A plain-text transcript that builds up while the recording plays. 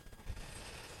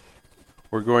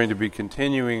We're going to be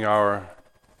continuing our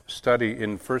study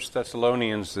in 1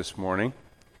 Thessalonians this morning.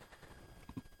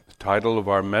 The title of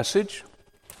our message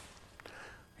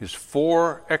is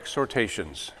 4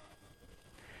 Exhortations.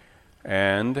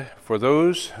 And for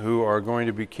those who are going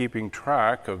to be keeping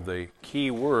track of the key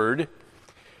word,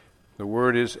 the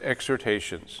word is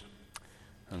exhortations.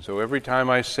 And so every time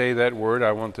I say that word,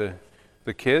 I want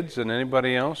the kids and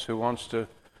anybody else who wants to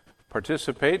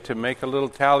participate to make a little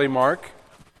tally mark.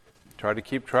 Try to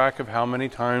keep track of how many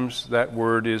times that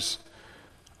word is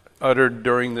uttered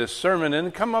during this sermon,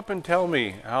 and come up and tell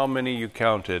me how many you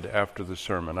counted after the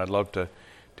sermon. I'd love to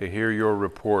hear your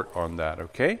report on that,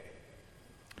 okay?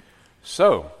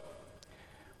 So,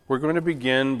 we're going to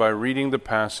begin by reading the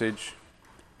passage,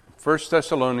 1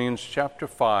 Thessalonians chapter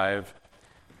 5,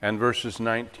 and verses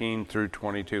 19 through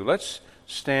 22. Let's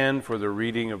stand for the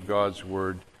reading of God's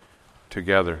word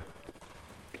together.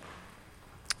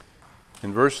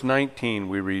 In verse 19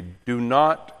 we read, "Do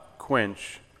not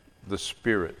quench the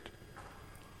Spirit.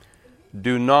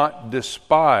 Do not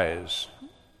despise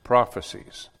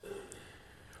prophecies.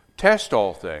 Test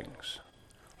all things.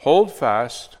 Hold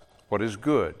fast what is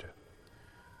good.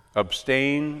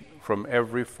 Abstain from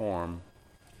every form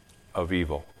of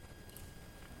evil."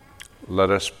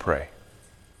 Let us pray.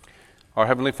 Our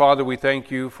Heavenly Father, we thank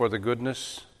you for the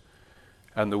goodness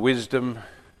and the wisdom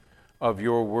of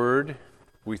your word.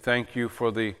 We thank you for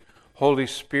the Holy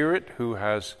Spirit who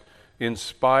has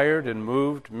inspired and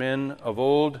moved men of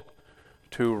old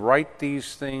to write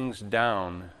these things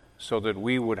down so that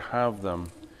we would have them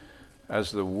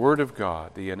as the Word of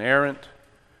God, the inerrant,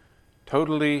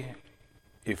 totally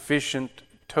efficient,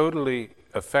 totally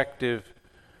effective,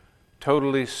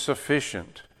 totally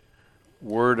sufficient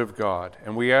Word of God.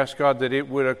 And we ask, God, that it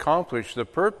would accomplish the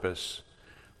purpose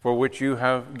for which you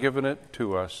have given it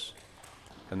to us,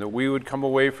 and that we would come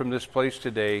away from this place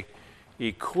today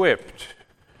equipped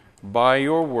by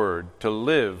your word to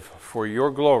live for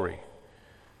your glory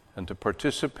and to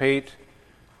participate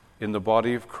in the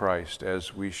body of Christ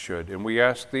as we should. And we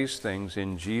ask these things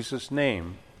in Jesus'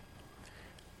 name.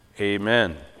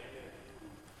 Amen.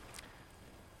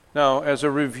 Now, as a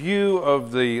review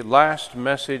of the last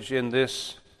message in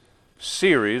this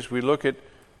series, we look at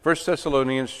 1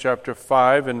 Thessalonians chapter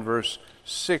 5 and verse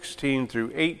 16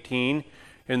 through 18.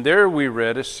 And there we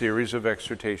read a series of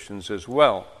exhortations as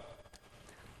well.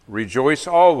 Rejoice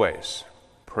always,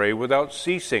 pray without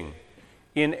ceasing,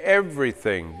 in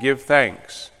everything give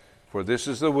thanks, for this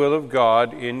is the will of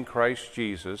God in Christ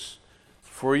Jesus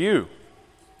for you.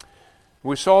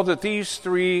 We saw that these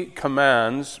 3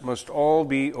 commands must all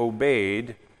be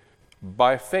obeyed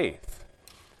by faith,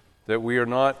 that we are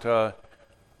not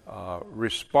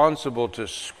responsible to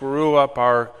screw up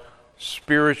our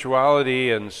spirituality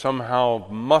and somehow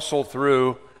muscle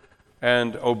through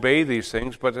and obey these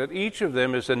things, but that each of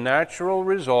them is a natural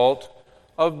result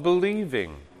of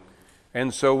believing.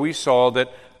 And so we saw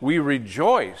that we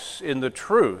rejoice in the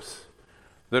truth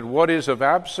that what is of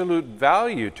absolute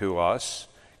value to us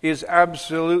is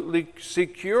absolutely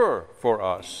secure for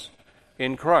us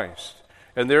in Christ.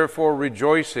 And therefore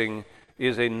rejoicing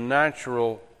is a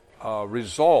natural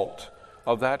result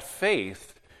of that faith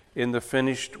in the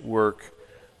finished work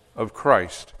of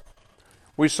Christ.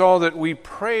 We saw that we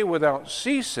pray without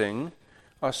ceasing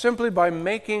simply by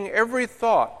making every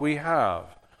thought we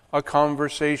have a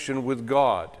conversation with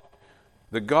God,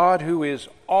 the God who is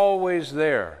always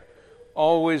there,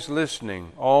 always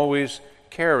listening, always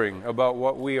caring about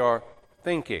what we are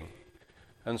thinking.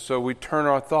 And so we turn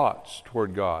our thoughts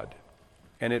toward God,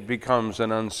 and it becomes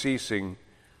an unceasing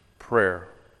prayer.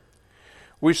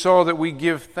 We saw that we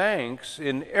give thanks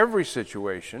in every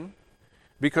situation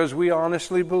because we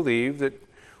honestly believe that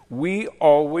we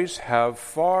always have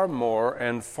far more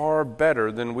and far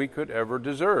better than we could ever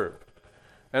deserve.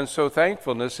 And so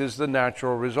thankfulness is the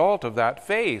natural result of that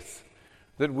faith,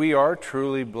 that we are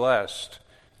truly blessed.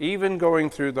 Even going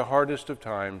through the hardest of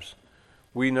times,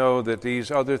 we know that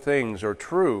these other things are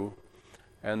true,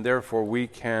 and therefore we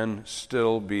can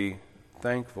still be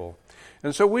thankful.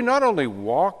 And so we not only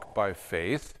walk by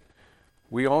faith,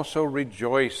 we also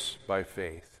rejoice by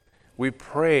faith. We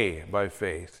pray by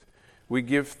faith. We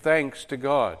give thanks to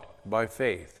God by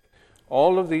faith.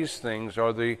 All of these things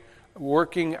are the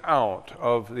working out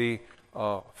of the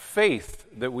faith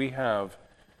that we have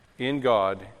in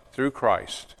God through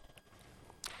Christ.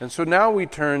 And so now we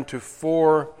turn to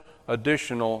 4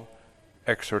 additional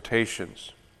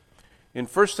exhortations. In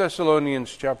 1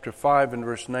 Thessalonians chapter 5 and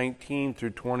verse 19 through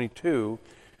 22,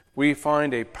 we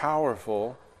find a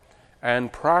powerful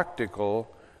and practical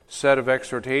set of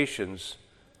exhortations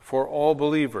for all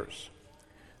believers.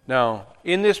 Now,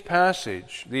 in this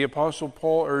passage, the Apostle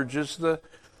Paul urges the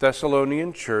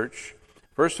Thessalonian church,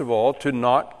 first of all, to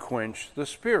not quench the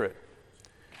Spirit.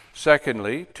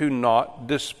 Secondly, to not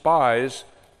despise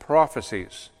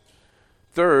prophecies.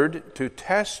 Third, to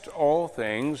test all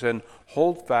things and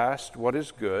hold fast what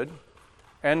is good.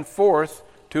 And fourth,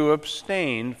 to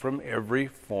abstain from every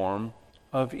form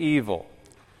of evil.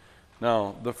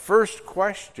 Now, the first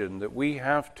question that we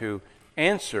have to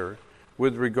answer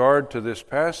with regard to this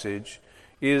passage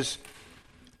is,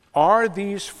 are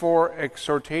these four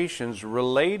exhortations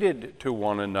related to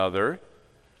one another,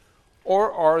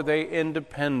 or are they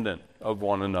independent of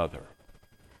one another?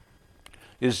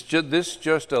 Is this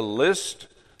just a list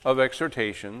of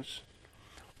exhortations,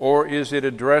 or is it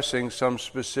addressing some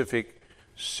specific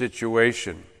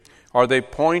situation? Are they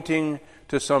pointing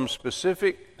to some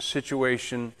specific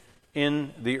situation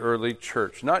in the early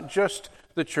church? Not just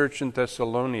the church in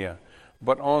Thessalonica,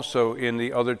 but also in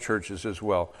the other churches as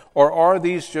well. Or are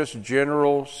these just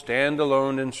general,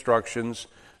 standalone instructions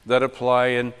that apply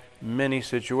in many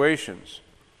situations?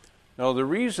 Now, the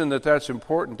reason that that's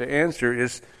important to answer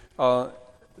is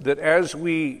that as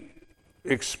we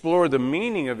explore the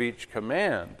meaning of each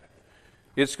command,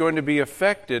 it's going to be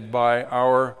affected by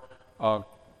our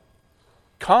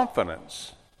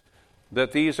confidence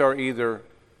that these are either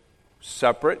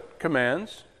separate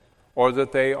commands or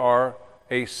that they are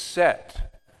a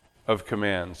set of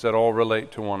commands that all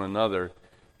relate to one another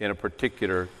in a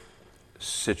particular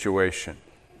situation.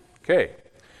 Okay,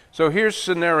 so here's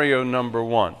scenario number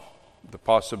one, the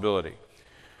possibility.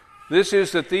 This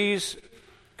is that these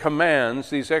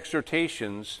commands, these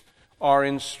exhortations, are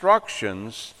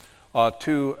instructions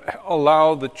to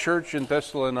allow the church in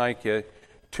Thessalonica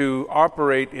to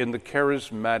operate in the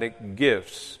charismatic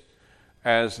gifts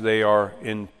as they are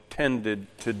intended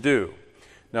to do.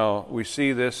 Now, we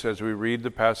see this as we read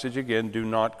the passage again. Do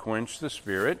not quench the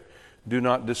Spirit. Do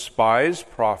not despise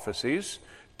prophecies.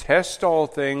 Test all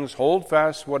things. Hold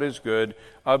fast what is good.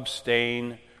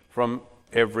 Abstain from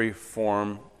every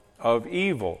form of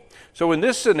evil. So in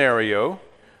this scenario,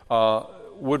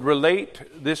 would relate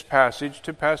this passage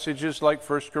to passages like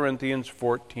 1 Corinthians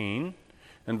 14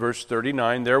 and verse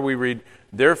 39. There we read,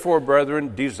 "Therefore,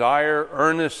 brethren, desire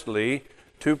earnestly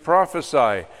to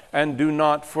prophesy, and do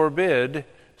not forbid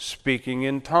speaking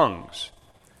in tongues."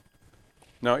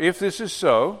 Now, if this is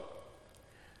so,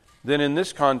 then in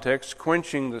this context,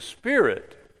 quenching the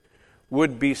Spirit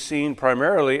would be seen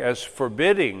primarily as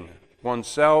forbidding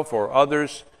oneself or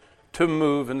others to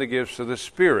move in the gifts of the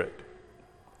Spirit.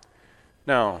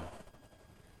 Now,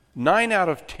 9 out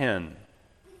of 10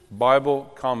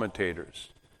 Bible commentators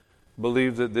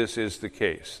believe that this is the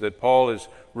case, that Paul is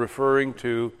referring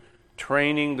to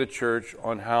training the church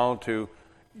on how to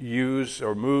use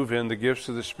or move in the gifts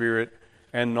of the Spirit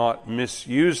and not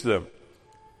misuse them.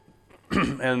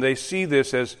 And they see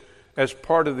this as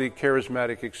part of the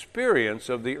charismatic experience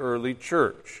of the early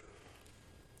church.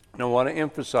 Now, I want to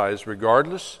emphasize,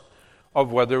 regardless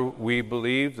of whether we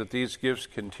believe that these gifts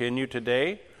continue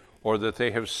today or that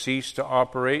they have ceased to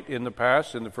operate in the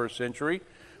past, in the first century,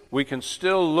 we can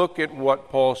still look at what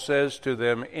Paul says to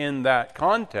them in that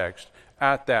context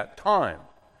at that time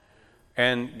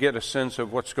and get a sense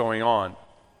of what's going on,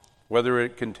 whether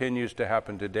it continues to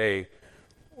happen today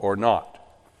or not.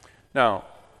 Now,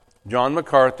 John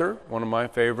MacArthur, one of my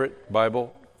favorite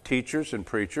Bible teachers and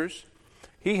preachers,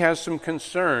 he has some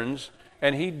concerns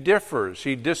and he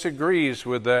disagrees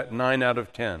with that 9 out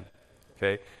of 10.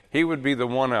 Okay? He would be the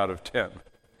 1 out of 10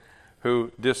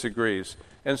 who disagrees.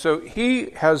 And so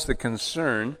he has the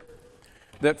concern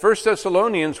that 1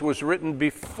 Thessalonians was written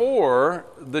before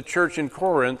the church in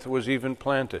Corinth was even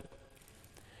planted.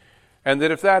 And that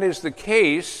if that is the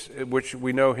case, which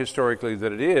we know historically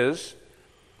that it is,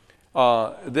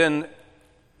 then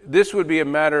this would be a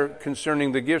matter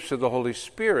concerning the gifts of the Holy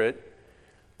Spirit.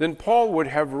 Then Paul would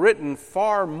have written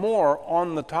far more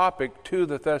on the topic to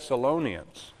the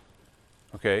Thessalonians.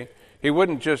 Okay? He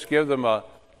wouldn't just give them a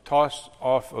toss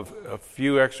off of a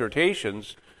few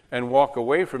exhortations and walk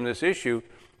away from this issue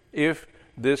if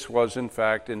this was in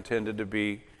fact intended to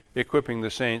be equipping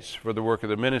the saints for the work of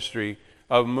the ministry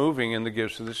of moving in the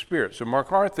gifts of the Spirit. So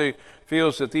MacArthur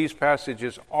feels that these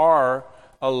passages are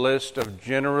a list of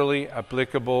generally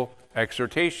applicable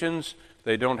exhortations.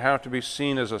 They don't have to be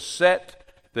seen as a set.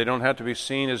 They don't have to be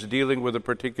seen as dealing with a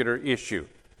particular issue.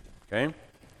 Okay?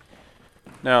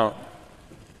 Now,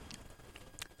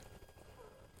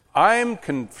 I'm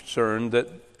concerned that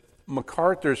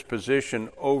MacArthur's position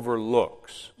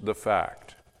overlooks the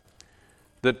fact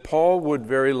that Paul would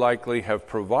very likely have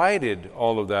provided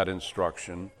all of that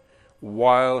instruction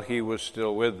while he was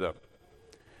still with them.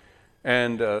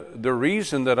 And the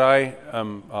reason that I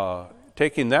am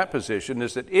taking that position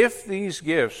is that if these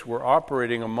gifts were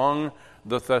operating among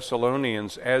the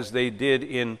Thessalonians as they did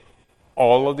in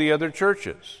all of the other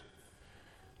churches,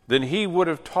 then he would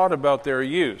have taught about their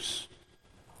use.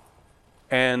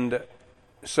 And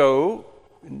so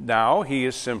now he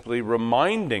is simply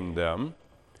reminding them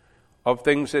of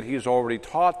things that he's already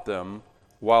taught them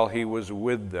while he was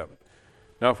with them.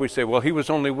 Now, if we say, well, he was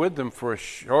only with them for a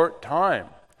short time.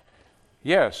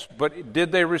 Yes, but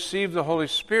did they receive the Holy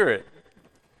Spirit?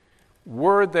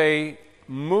 Were they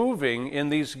moving in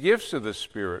these gifts of the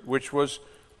Spirit, which was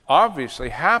obviously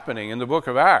happening in the book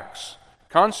of Acts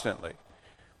constantly?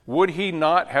 Would he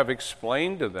not have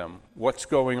explained to them what's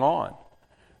going on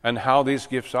and how these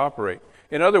gifts operate?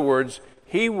 In other words,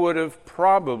 he would have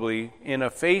probably, in a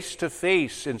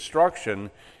face-to-face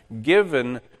instruction,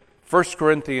 given 1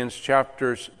 Corinthians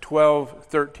chapters 12,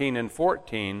 13, and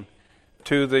 14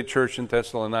 to the church in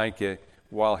Thessalonica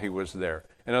while he was there.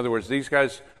 In other words, these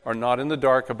guys are not in the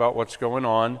dark about what's going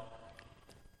on,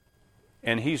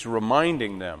 and he's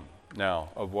reminding them now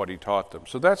of what he taught them.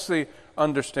 So that's the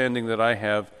understanding that I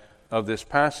have of this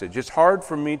passage. It's hard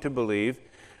for me to believe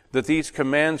that these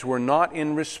commands were not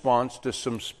in response to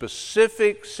some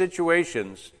specific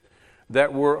situations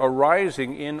that were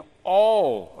arising in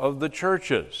all of the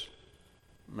churches.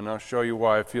 And I'll show you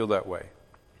why I feel that way.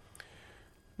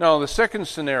 Now, the second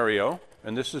scenario,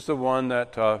 and this is the one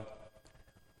that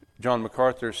John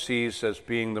MacArthur sees as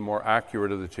being the more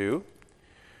accurate of the two,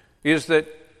 is that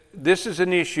this is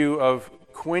an issue of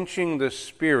quenching the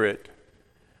Spirit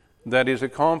that is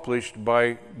accomplished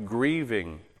by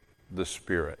grieving the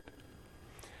Spirit.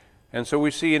 And so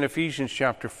we see in Ephesians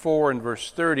chapter 4 and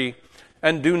verse 30,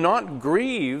 "And do not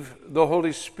grieve the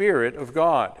Holy Spirit of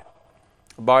God,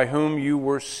 by whom you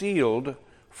were sealed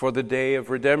for the day of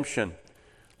redemption.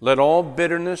 Let all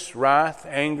bitterness, wrath,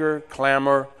 anger,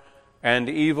 clamor, and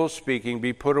evil speaking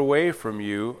be put away from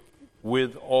you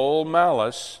with all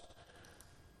malice,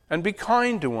 and be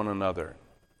kind to one another,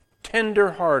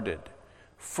 tender-hearted,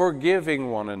 forgiving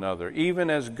one another, even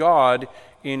as God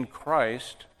in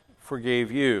Christ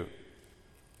forgave you."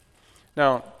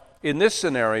 Now, in this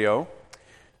scenario,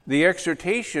 the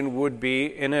exhortation would be,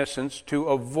 in essence, to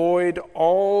avoid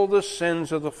all the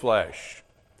sins of the flesh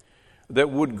that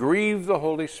would grieve the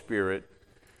Holy Spirit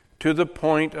to the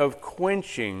point of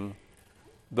quenching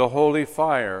the holy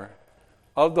fire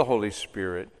of the Holy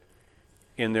Spirit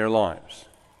in their lives.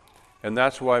 And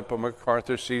that's why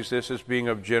MacArthur sees this as being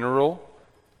of general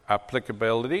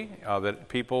applicability, that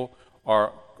people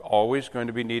are always going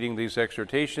to be needing these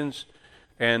exhortations,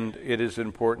 and it is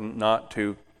important not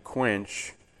to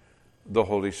quench the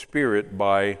Holy Spirit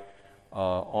by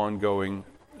ongoing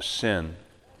sin.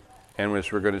 And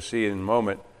as we're going to see in a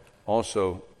moment,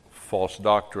 also false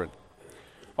doctrine.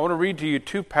 I want to read to you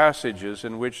two passages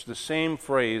in which the same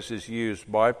phrase is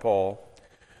used by Paul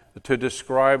to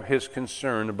describe his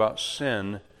concern about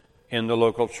sin in the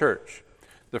local church.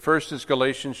 The first is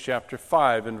Galatians chapter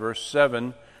 5 and verse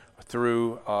 7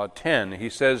 through 10. He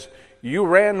says, "You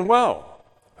ran well.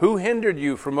 Who hindered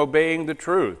you from obeying the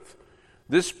truth?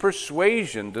 This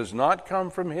persuasion does not come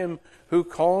from him who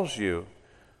calls you.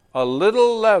 A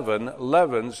little leaven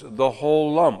leavens the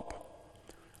whole lump.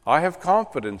 I have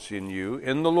confidence in you,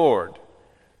 in the Lord,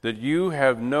 that you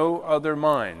have no other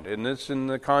mind." And this in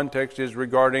the context is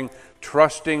regarding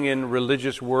trusting in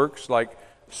religious works like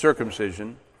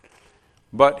circumcision.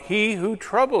 "But he who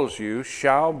troubles you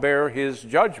shall bear his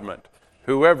judgment,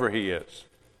 whoever he is."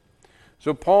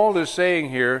 So Paul is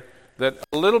saying here that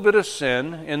a little bit of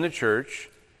sin in the church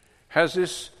has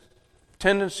this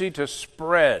tendency to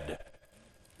spread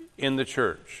in the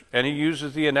church. And he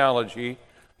uses the analogy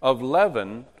of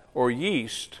leaven or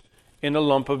yeast in a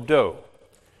lump of dough.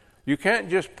 You can't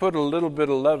just put a little bit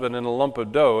of leaven in a lump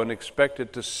of dough and expect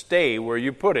it to stay where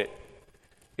you put it.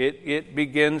 It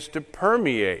begins to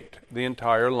permeate the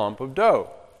entire lump of dough.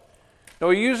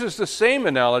 Now he uses the same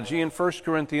analogy in 1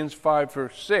 Corinthians 5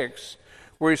 verse 6,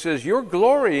 where he says, "Your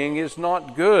glorying is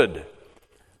not good.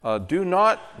 Do you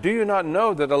not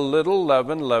know that a little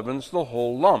leaven leavens the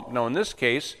whole lump?" Now in this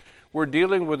case, we're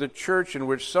dealing with a church in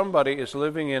which somebody is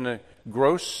living in a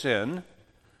gross sin,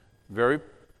 very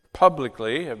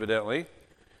publicly, evidently,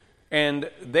 and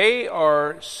they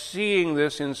are seeing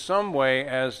this in some way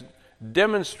as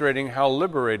demonstrating how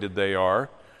liberated they are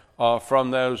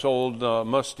from those old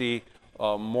musty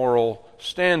moral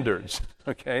standards,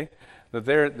 okay? That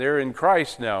they're in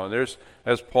Christ now. And there's,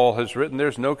 as Paul has written,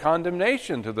 there's no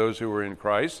condemnation to those who are in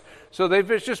Christ. So they've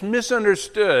just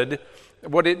misunderstood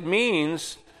what it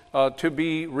means to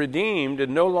be redeemed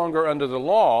and no longer under the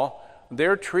law,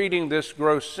 they're treating this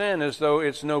gross sin as though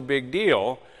it's no big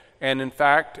deal, and in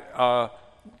fact,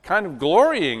 kind of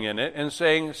glorying in it and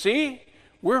saying, see,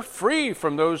 we're free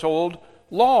from those old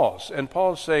laws. And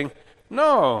Paul's saying,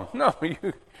 no,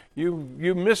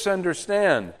 you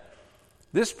misunderstand.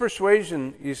 This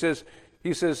persuasion, he says,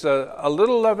 a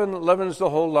little leaven leavens the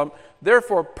whole lump.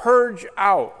 Therefore, purge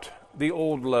out the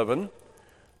old leaven,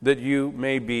 that you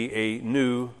may be a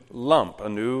new lump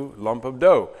of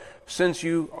dough, since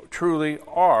you truly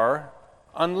are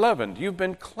unleavened. You've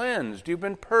been cleansed. You've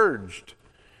been purged.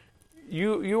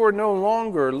 You are no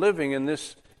longer living in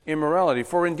this immorality.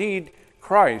 For indeed,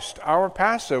 Christ, our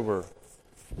Passover,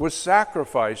 was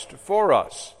sacrificed for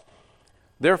us.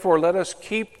 Therefore, let us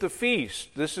keep the feast.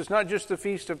 This is not just the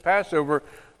feast of Passover.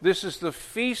 This is the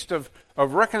feast of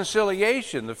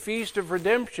reconciliation, the feast of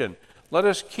redemption. Let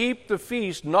us keep the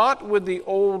feast not with the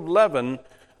old leaven,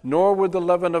 nor with the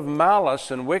leaven of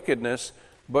malice and wickedness,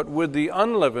 but with the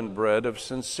unleavened bread of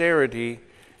sincerity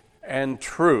and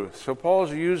truth. So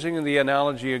Paul's using the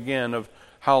analogy again of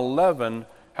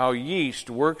how yeast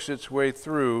works its way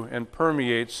through and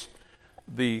permeates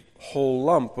the whole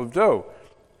lump of dough.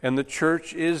 And the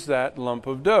church is that lump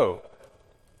of dough.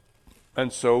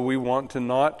 And so we want to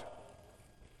not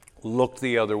look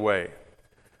the other way.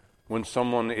 When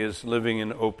someone is living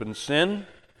in open sin,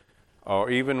 or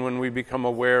even when we become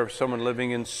aware of someone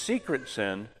living in secret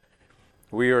sin,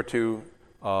 we are to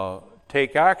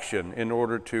take action in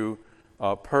order to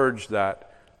purge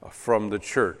that from the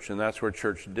church. And that's where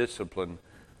church discipline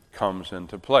comes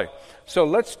into play. So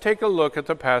let's take a look at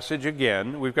the passage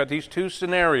again. We've got these two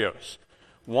scenarios.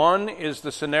 One is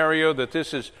the scenario that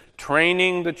this is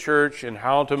training the church in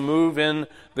how to move in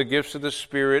the gifts of the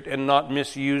Spirit and not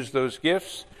misuse those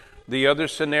gifts. The other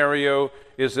scenario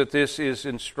is that this is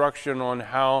instruction on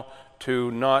how to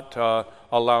not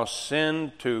allow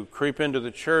sin to creep into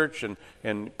the church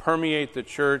and permeate the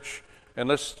church. And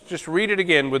let's just read it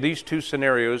again with these two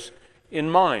scenarios in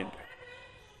mind.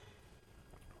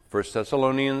 1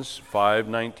 Thessalonians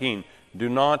 5:19. Do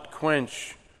not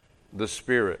quench the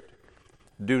Spirit.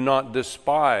 Do not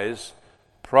despise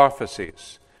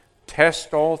prophecies.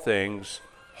 Test all things.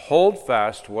 Hold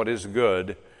fast what is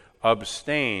good.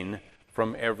 Abstain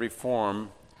from every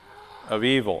form of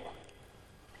evil.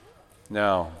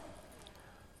 Now,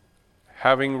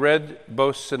 having read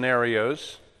both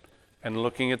scenarios and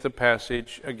looking at the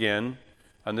passage again,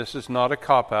 and this is not a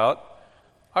cop-out,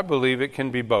 I believe it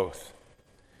can be both.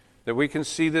 That we can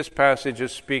see this passage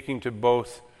as speaking to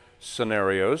both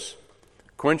scenarios.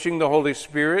 Quenching the Holy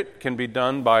Spirit can be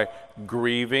done by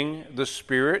grieving the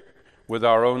Spirit with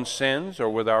our own sins or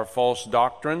with our false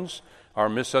doctrines, our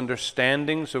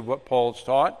misunderstandings of what Paul's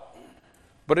taught.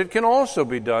 But it can also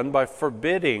be done by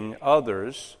forbidding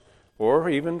others or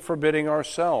even forbidding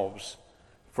ourselves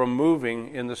from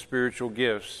moving in the spiritual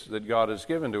gifts that God has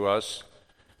given to us.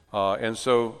 And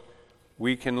so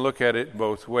we can look at it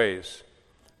both ways.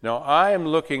 Now, I am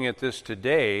looking at this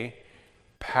today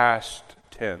past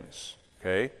tense,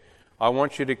 okay? I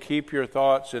want you to keep your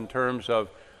thoughts in terms of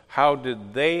how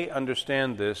did they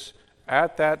understand this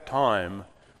at that time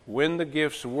when the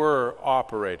gifts were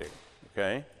operating,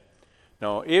 okay?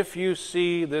 Now, if you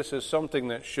see this as something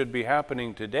that should be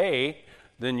happening today,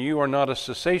 then you are not a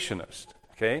cessationist,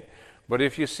 okay? But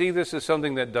if you see this as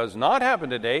something that does not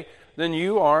happen today, then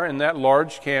you are in that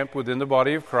large camp within the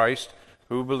body of Christ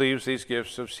who believes these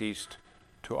gifts have ceased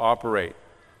to operate.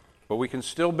 But we can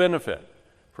still benefit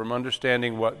from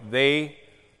understanding what they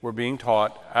were being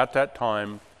taught at that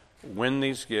time when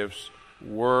these gifts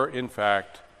were, in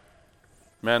fact,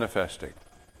 manifesting.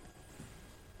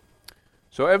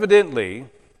 So evidently,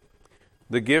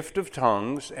 the gift of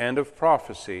tongues and of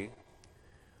prophecy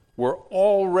were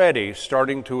already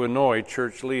starting to annoy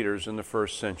church leaders in the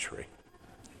first century.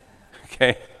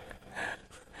 Okay?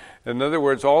 In other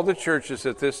words, all the churches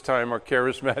at this time are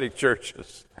charismatic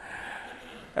churches.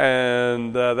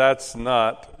 And that's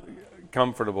not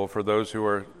comfortable for those who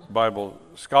are Bible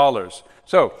scholars.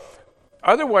 So,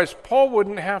 otherwise, Paul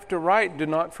wouldn't have to write, do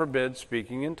not forbid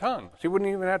speaking in tongues. He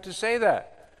wouldn't even have to say that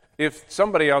if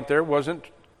somebody out there wasn't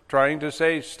trying to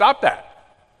say, stop that.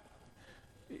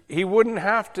 He wouldn't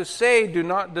have to say, do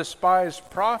not despise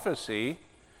prophecy,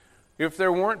 if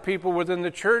there weren't people within the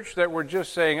church that were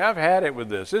just saying, I've had it with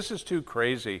this. This is too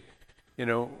crazy. You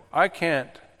know, I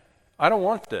don't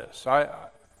want this.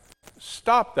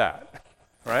 Stop that,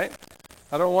 right?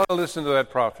 I don't want to listen to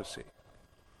that prophecy.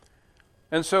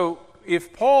 And so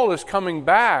if Paul is coming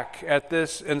back at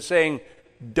this and saying,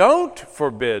 don't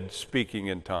forbid speaking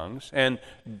in tongues and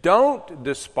don't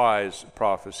despise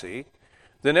prophecy,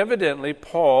 then evidently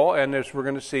Paul, and as we're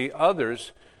going to see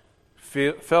others,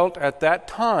 felt at that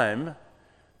time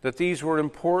that these were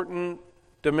important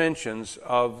dimensions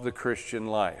of the Christian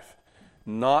life,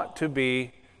 not to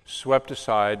be swept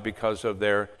aside because of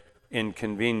their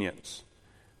inconvenience.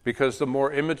 Because the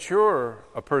more immature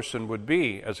a person would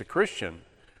be as a Christian,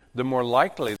 the more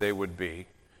likely they would be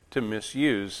to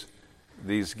misuse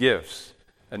these gifts.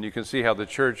 And you can see how the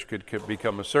church could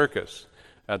become a circus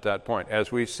at that point,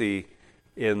 as we see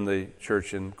in the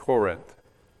church in Corinth.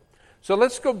 So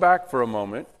let's go back for a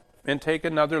moment and take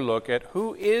another look at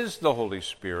who is the Holy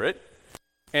Spirit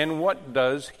and what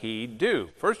does he do.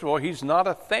 First of all, he's not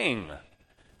a thing.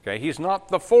 Okay, he's not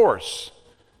the force.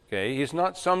 Okay, he's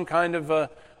not some kind of a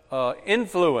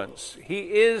influence.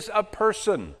 He is a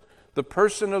person, the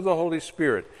person of the Holy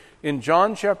Spirit. In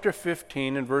John chapter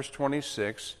 15 and verse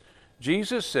 26,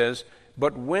 Jesus says,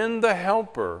 "But when the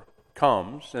Helper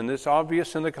comes," and it's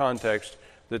obvious in the context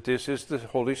that this is the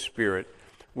Holy Spirit,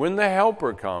 "when the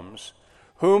Helper comes,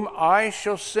 whom I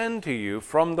shall send to you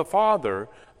from the Father,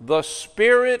 the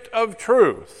Spirit of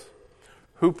truth,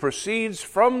 who proceeds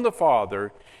from the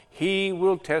Father, he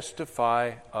will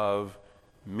testify of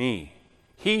me."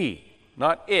 He,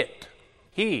 not it.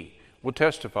 He will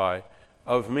testify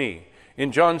of me.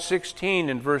 In John 16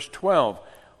 and verse 12,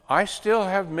 "I still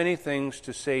have many things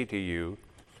to say to you,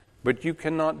 but you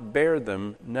cannot bear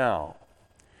them now."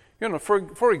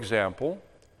 For example,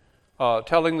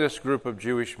 telling this group of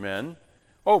Jewish men,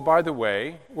 "Oh, by the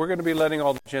way, we're going to be letting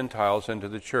all the Gentiles into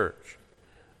the church."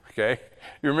 Okay?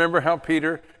 You remember how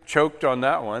Peter choked on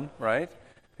that one, right?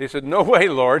 He said, "No way,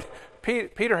 Lord."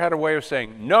 Peter had a way of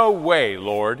saying, "No way,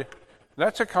 Lord."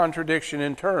 That's a contradiction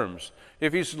in terms.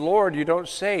 If he's Lord, you don't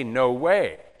say, "No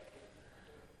way."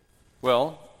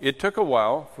 Well, it took a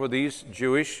while for these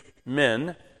Jewish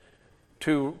men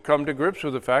to come to grips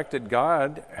with the fact that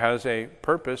God has a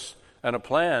purpose and a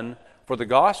plan for the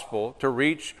gospel to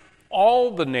reach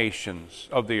all the nations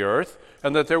of the earth,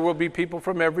 and that there will be people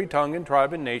from every tongue and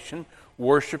tribe and nation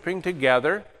worshiping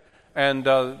together, and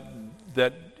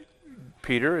that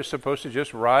Peter is supposed to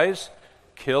just rise,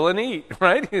 kill, and eat,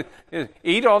 right?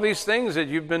 Eat all these things that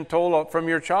you've been told from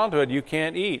your childhood you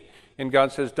can't eat. And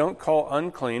God says, "Don't call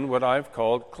unclean what I've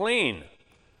called clean."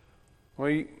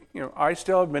 Well, I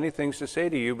still have many things to say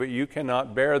to you, but you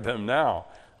cannot bear them now.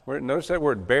 Notice that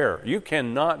word bear. You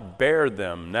cannot bear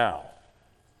them now.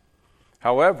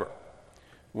 However,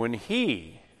 when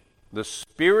he, the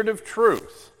Spirit of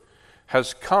truth,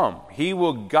 has come, he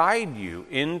will guide you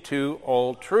into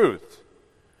all truth.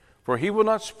 For he will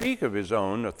not speak of his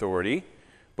own authority,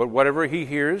 but whatever he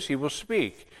hears, he will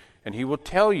speak. And he will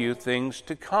tell you things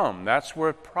to come. That's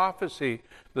where prophecy,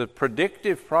 the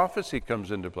predictive prophecy,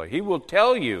 comes into play. He will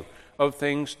tell you of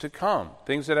things to come,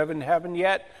 things that haven't happened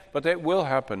yet, but that will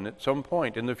happen at some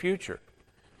point in the future.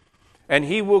 And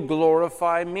he will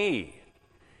glorify me.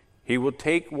 He will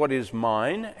take what is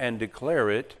mine and declare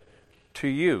it to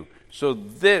you. So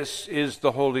this is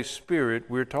the Holy Spirit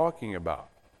we're talking about.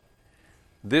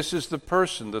 This is the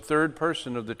person, the third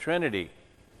person of the Trinity.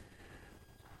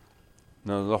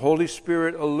 Now, the Holy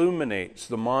Spirit illuminates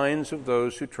the minds of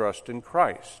those who trust in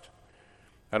Christ.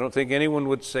 I don't think anyone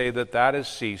would say that that has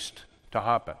ceased to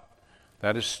happen.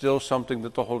 That is still something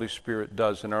that the Holy Spirit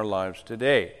does in our lives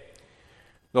today.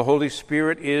 The Holy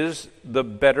Spirit is the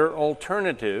better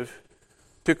alternative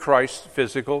to Christ's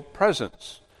physical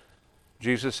presence.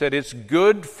 Jesus said, "It's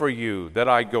good for you that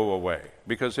I go away,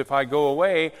 because if I go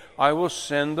away, I will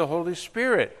send the Holy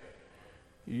Spirit."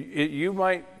 You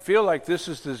might feel like this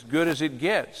is as good as it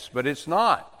gets, but it's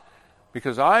not,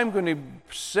 because I'm going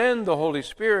to send the Holy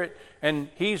Spirit, and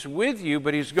he's with you,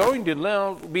 but he's going to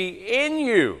now be in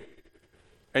you.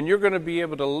 And you're going to be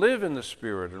able to live in the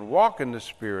Spirit and walk in the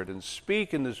Spirit and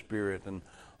speak in the Spirit, and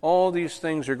all these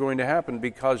things are going to happen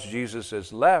because Jesus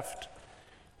has left.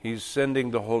 He's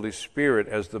sending the Holy Spirit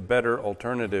as the better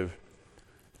alternative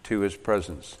to his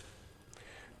presence.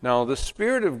 Now, the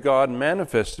Spirit of God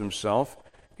manifests himself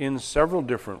in several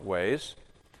different ways.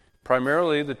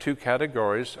 Primarily, the two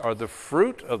categories are the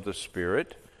fruit of the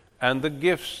Spirit and the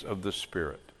gifts of the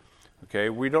Spirit. Okay,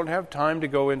 we don't have time to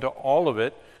go into all of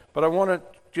it, but I want to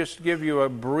just give you a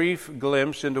brief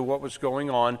glimpse into what was going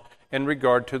on in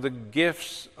regard to the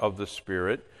gifts of the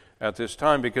Spirit at this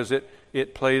time, because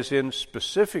it plays in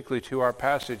specifically to our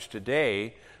passage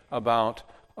today about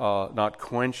not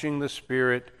quenching the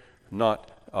Spirit,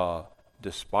 not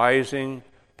despising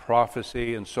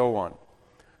prophecy, and so on.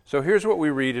 So here's what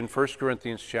we read in 1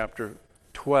 Corinthians chapter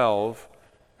 12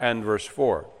 and verse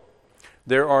 4.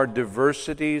 "There are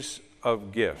diversities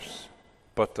of gifts,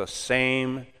 but the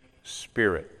same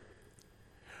Spirit.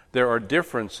 There are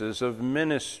differences of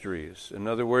ministries." In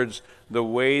other words, the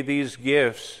way these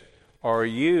gifts are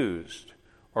used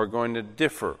are going to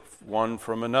differ one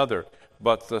from another,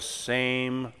 but the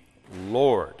same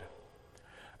Lord.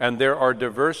 And there are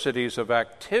diversities of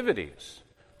activities.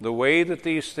 The way that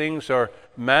these things are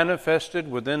manifested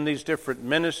within these different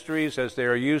ministries as they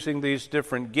are using these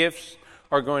different gifts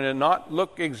are going to not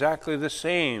look exactly the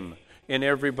same in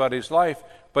everybody's life,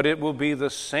 but it will be the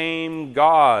same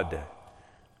God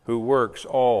who works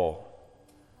all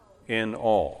in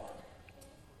all.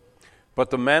 But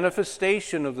the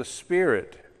manifestation of the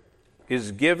Spirit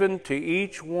is given to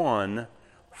each one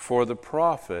for the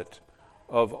profit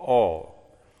of all.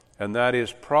 And that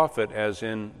is profit as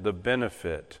in the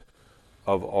benefit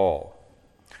of all.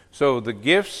 So the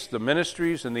gifts, the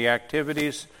ministries, and the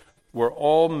activities were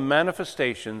all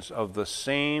manifestations of the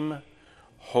same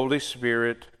Holy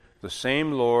Spirit, the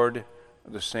same Lord,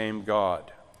 the same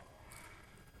God.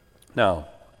 Now,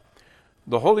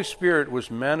 the Holy Spirit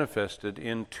was manifested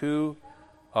in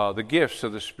the gifts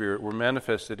of the Spirit were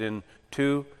manifested in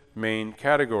two main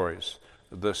categories: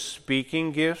 the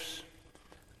speaking gifts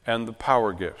and the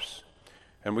power gifts.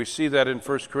 And we see that in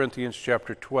 1 Corinthians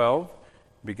chapter 12,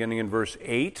 beginning in verse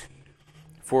 8.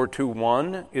 For to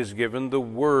one is given the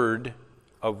word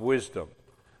of wisdom.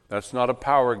 That's not a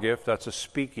power gift, that's a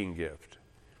speaking gift,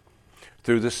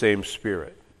 through the same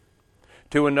Spirit.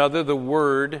 To another, the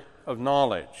word of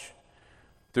knowledge,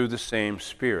 through the same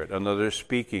Spirit, another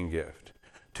speaking gift.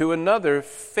 To another,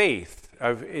 faith.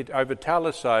 I've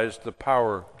italicized the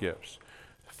power gifts.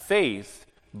 Faith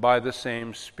by the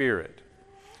same Spirit.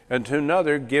 And to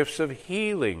another, gifts of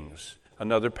healings,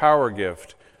 another power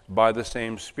gift by the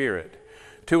same Spirit.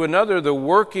 To another, the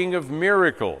working of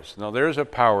miracles. Now there's a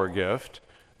power gift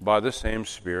by the same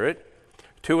Spirit.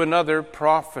 To another,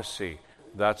 prophecy.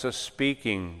 That's a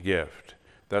speaking gift.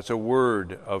 That's a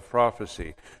word of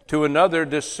prophecy. To another,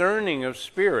 discerning of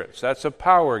spirits. That's a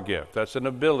power gift. That's an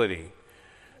ability.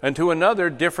 And to another,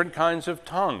 different kinds of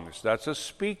tongues. That's a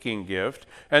speaking gift.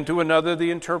 And to another,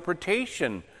 the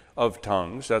interpretation of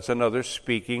tongues. That's another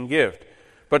speaking gift.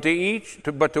 But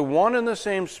to one and the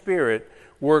same Spirit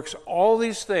works all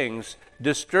these things,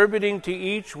 distributing to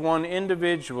each one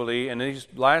individually, and these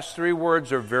last three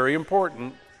words are very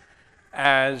important,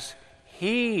 as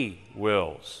He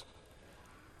wills,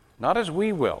 not as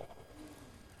we will.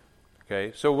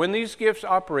 Okay, so when these gifts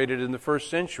operated in the first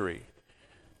century,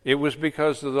 it was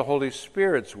because of the Holy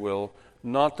Spirit's will,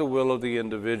 not the will of the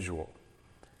individual.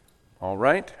 All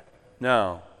right?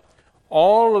 Now,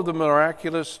 all of the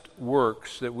miraculous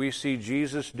works that we see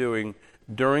Jesus doing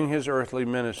during his earthly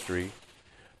ministry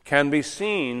can be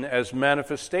seen as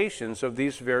manifestations of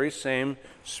these very same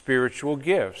spiritual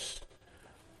gifts,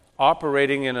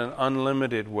 operating in an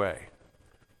unlimited way.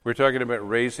 We're talking about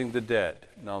raising the dead.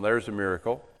 Now, there's a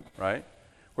miracle, right?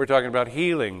 We're talking about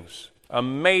healings,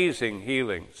 amazing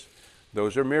healings.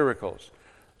 Those are miracles.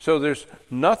 So there's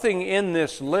nothing in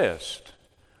this list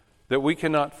that we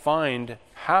cannot find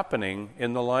happening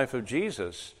in the life of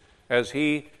Jesus as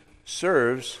he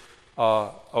serves,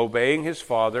 obeying his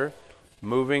Father,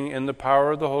 moving in the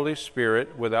power of the Holy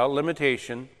Spirit without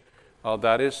limitation.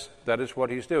 That is what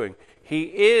he's doing. He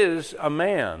is a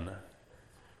man.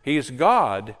 He's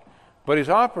God, but he's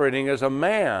operating as a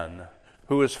man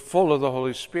who is full of the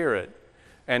Holy Spirit,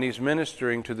 and he's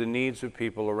ministering to the needs of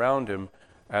people around him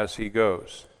as he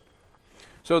goes.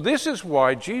 So this is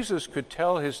why Jesus could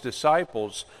tell his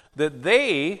disciples that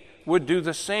they would do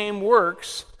the same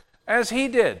works as he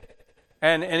did,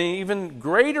 and even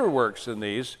greater works than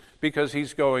these, because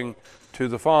he's going to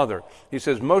the Father. He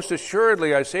says, "Most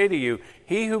assuredly I say to you,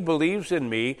 he who believes in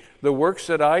me, the works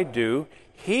that I do,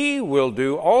 he will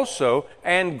do also,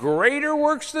 and greater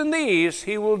works than these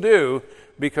he will do,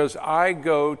 because I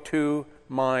go to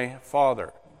my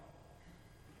Father."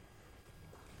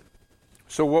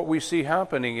 So what we see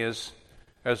happening is,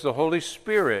 as the Holy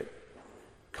Spirit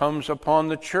comes upon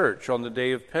the church on the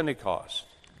day of Pentecost,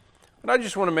 and I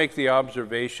just want to make the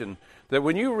observation that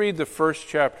when you read the first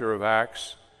chapter of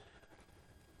Acts,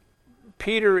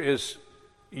 Peter is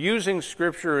using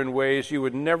Scripture in ways you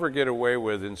would never get away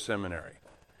with in seminary.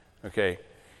 Okay,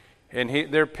 and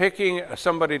they're picking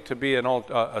somebody to be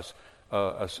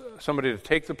somebody to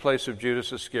take the place of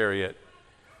Judas Iscariot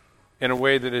in a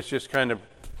way that is just kind of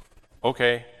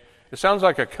okay. It sounds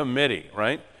like a committee,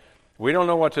 right? We don't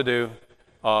know what to do.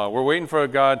 We're waiting for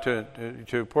God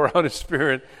to pour out His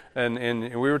Spirit, and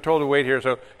we were told to wait here.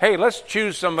 So, hey, let's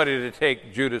choose somebody to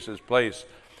take Judas's place.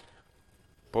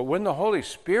 But when the Holy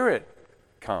Spirit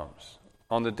comes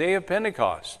on the day of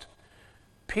Pentecost,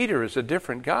 Peter is a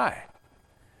different guy.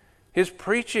 His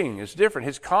preaching is different.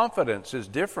 His confidence is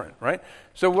different, right?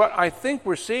 So what I think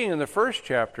we're seeing in the first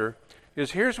chapter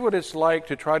is here's what it's like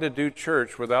to try to do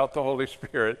church without the Holy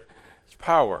Spirit. It's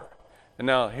power. And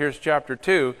now here's chapter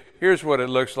 2. Here's what it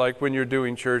looks like when you're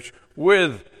doing church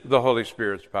with the Holy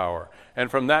Spirit's power.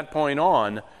 And from that point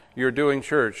on, you're doing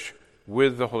church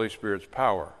with the Holy Spirit's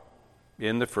power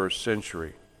in the first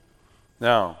century.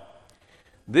 Now,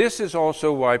 this is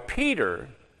also why Peter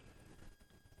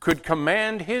could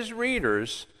command his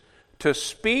readers to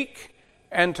speak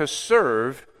and to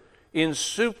serve in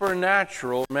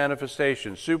supernatural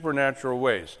manifestations, supernatural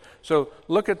ways. So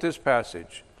look at this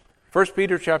passage. 1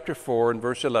 Peter chapter 4 and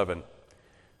verse 11.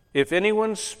 If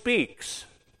anyone speaks,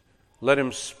 let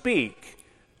him speak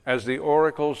as the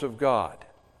oracles of God.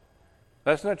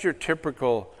 That's not your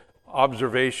typical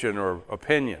observation or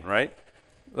opinion, right?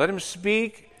 Let him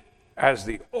speak as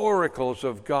the oracles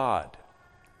of God.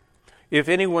 If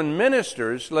anyone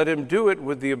ministers, let him do it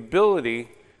with the ability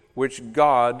which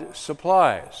God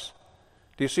supplies.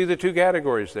 Do you see the two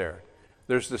categories there?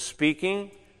 There's the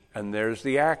speaking and there's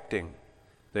the acting,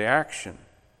 the action.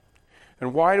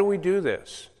 And why do we do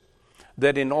this?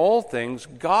 That in all things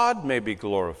God may be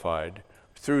glorified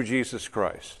through Jesus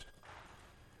Christ,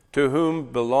 to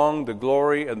whom belong the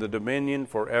glory and the dominion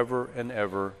forever and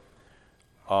ever.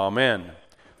 Amen.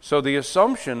 So the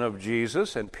assumption of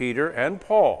Jesus and Peter and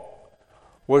Paul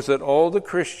was that all the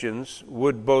Christians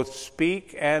would both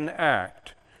speak and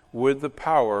act with the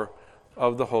power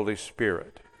of the Holy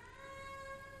Spirit.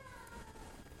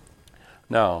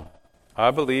 Now,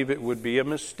 I believe it would be a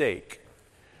mistake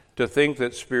to think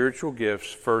that spiritual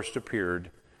gifts first appeared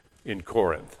in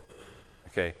Corinth.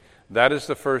 Okay, that is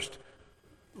the first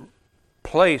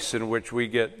place in which we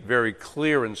get very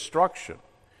clear instruction,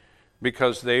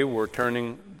 because they were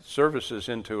turning services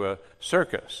into a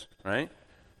circus, right?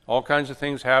 All kinds of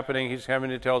things happening. He's having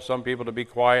to tell some people to be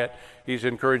quiet. He's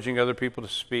encouraging other people to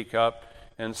speak up.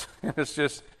 And it's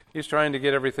just, he's trying to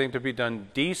get everything to be done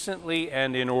decently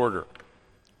and in order.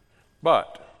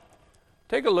 But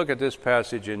take a look at this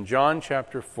passage in John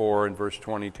chapter 4 and verse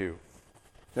 22.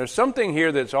 There's something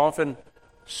here that's often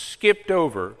skipped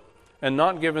over and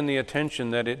not given the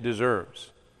attention that it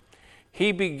deserves.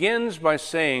 He begins by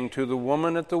saying to the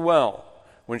woman at the well,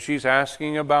 when she's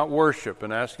asking about worship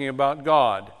and asking about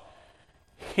God,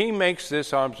 he makes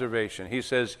this observation. He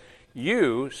says,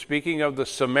 you, speaking of the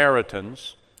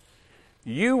Samaritans,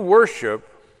 you worship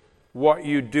what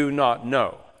you do not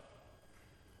know.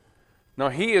 Now,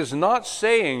 he is not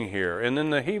saying here, and in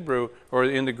the Hebrew or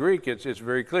in the Greek, it's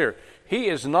very clear. He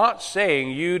is not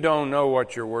saying you don't know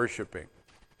what you're worshiping.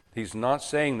 He's not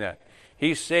saying that.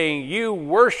 He's saying you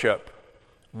worship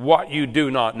what you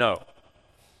do not know.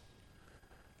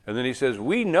 And then he says,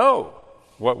 we know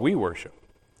what we worship.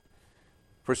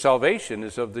 For salvation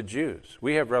is of the Jews.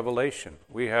 We have revelation.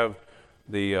 We have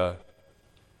the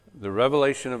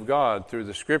revelation of God through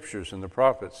the Scriptures and the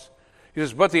prophets. He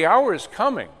says, but the hour is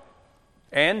coming,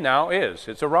 and now is.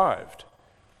 It's arrived,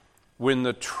 when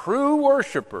the true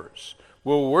worshipers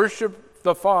will worship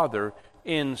the Father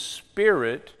in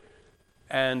spirit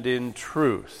and in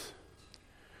truth.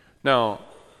 Now,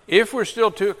 if we're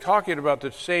still talking about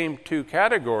the same two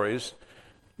categories,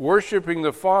 worshiping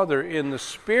the Father in the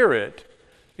Spirit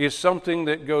is something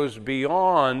that goes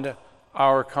beyond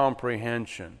our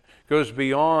comprehension, goes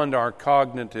beyond our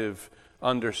cognitive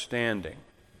understanding,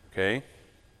 okay?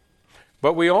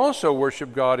 But we also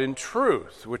worship God in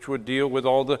truth, which would deal with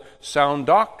all the sound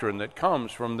doctrine that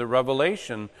comes from the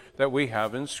revelation that we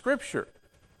have in Scripture.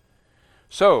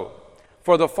 So,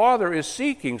 for the Father is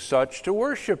seeking such to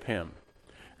worship Him.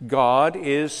 God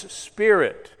is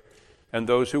spirit, and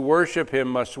those who worship Him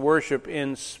must worship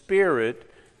in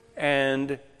spirit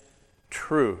and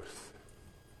truth.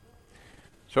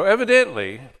 So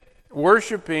evidently,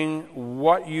 worshiping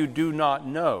what you do not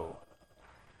know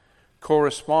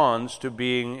corresponds to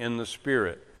being in the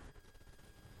Spirit,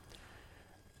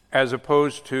 as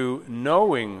opposed to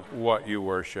knowing what you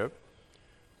worship,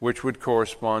 which would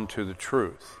correspond to the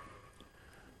truth.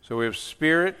 So we have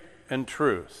spirit and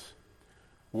truth.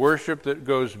 Worship that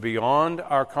goes beyond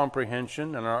our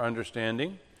comprehension and our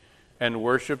understanding, and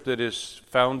worship that is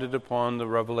founded upon the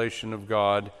revelation of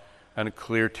God and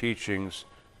clear teachings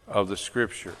of the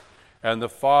Scripture. And the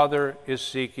Father is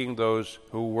seeking those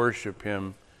who worship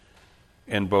Him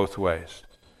in both ways.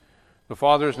 The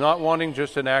Father is not wanting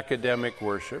just an academic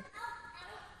worship,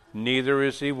 neither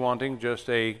is He wanting just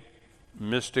a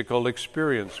mystical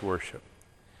experience worship.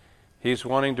 He's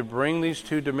wanting to bring these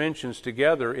two dimensions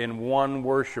together in one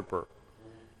worshiper.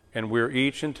 And we're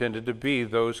each intended to be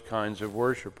those kinds of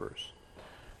worshipers.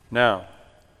 Now,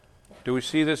 do we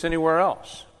see this anywhere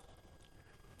else?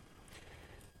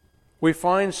 We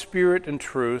find spirit and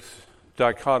truth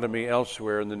dichotomy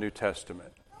elsewhere in the New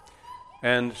Testament.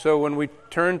 And so when we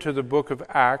turn to the book of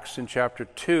Acts in chapter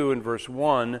 2 and verse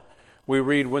 1, we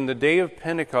read, "When the day of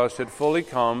Pentecost had fully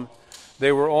come,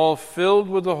 they were all filled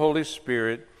with the Holy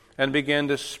Spirit and began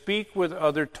to speak with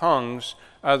other tongues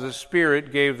as the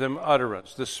Spirit gave them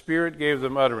utterance." The Spirit gave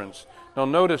them utterance. Now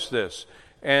notice this.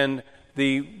 And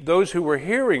those who were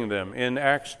hearing them in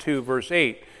Acts 2 verse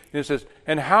 8, it says,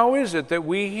 "And how is it that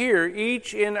we hear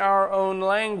each in our own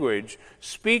language,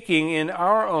 speaking in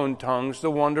our own tongues the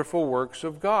wonderful works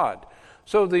of God?"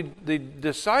 So the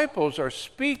disciples are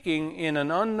speaking in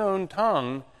an unknown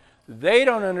tongue. They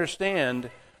don't understand,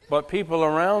 but people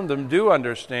around them do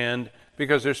understand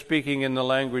because they're speaking in the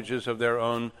languages of their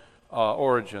own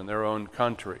origin, their own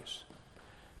countries.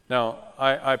 Now,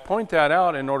 I point that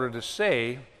out in order to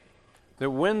say that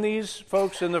when these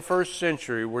folks in the first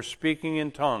century were speaking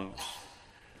in tongues,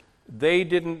 they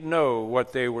didn't know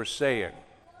what they were saying.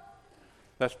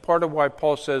 That's part of why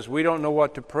Paul says we don't know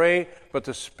what to pray, but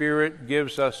the Spirit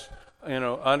gives us,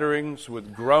 utterings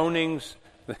with groanings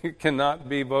that cannot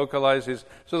be vocalized.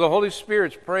 So the Holy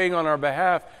Spirit's praying on our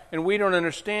behalf, and we don't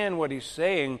understand what He's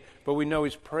saying, but we know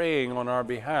He's praying on our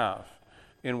behalf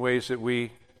in ways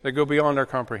that go beyond our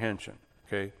comprehension.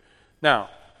 Okay? Now,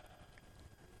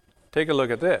 take a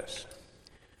look at this.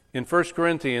 In 1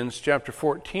 Corinthians chapter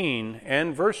 14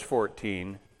 and verse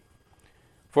 14,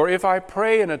 "For if I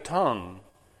pray in a tongue,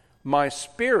 my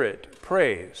spirit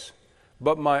prays,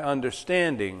 but my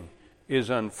understanding is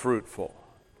unfruitful."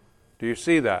 Do you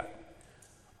see that?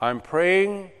 I'm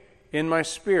praying in my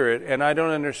spirit and I don't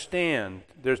understand.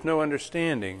 There's no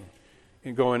understanding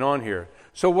going on here.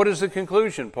 So what is the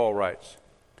conclusion, Paul writes?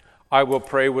 "I will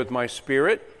pray with my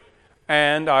spirit,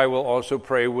 and I will also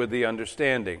pray with the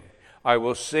understanding. I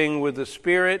will sing with the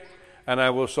Spirit, and I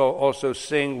will also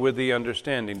sing with the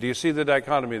understanding." Do you see the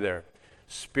dichotomy there?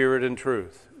 Spirit and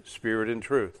truth. Spirit and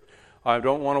truth. I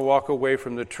don't want to walk away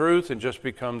from the truth and just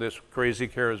become this crazy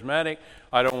charismatic.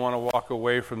 I don't want to walk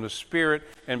away from the Spirit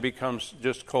and become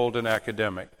just cold and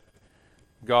academic.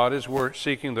 God is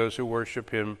seeking those who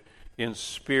worship Him in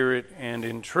spirit and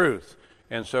in truth.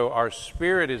 And so our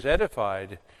spirit is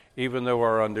edified even though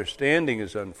our understanding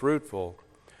is unfruitful,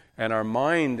 and our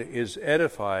mind is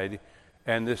edified,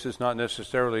 and this is not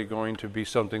necessarily going to be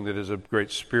something that is a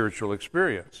great spiritual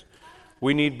experience.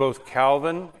 We need both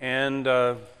Calvin and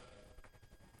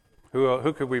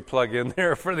who could we plug in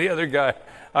there for the other guy?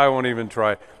 I won't even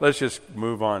try. Let's just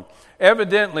move on.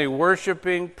 Evidently,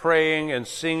 worshiping, praying, and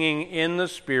singing in the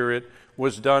Spirit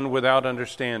was done without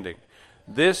understanding.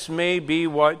 This may be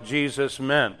what Jesus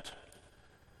meant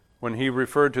when He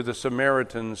referred to the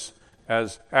Samaritans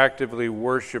as actively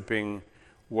worshiping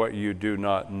what you do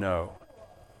not know.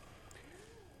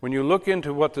 When you look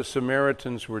into what the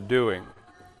Samaritans were doing,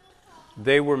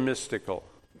 they were mystical.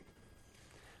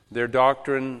 Their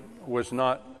doctrine was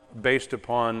not based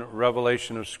upon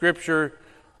revelation of Scripture,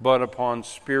 but upon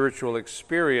spiritual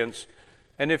experience.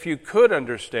 And if you could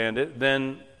understand it,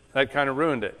 then that kind of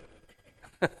ruined it.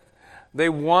 They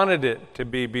wanted it to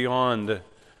be beyond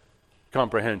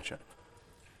comprehension.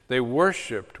 They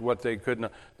worshipped what they could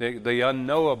not, the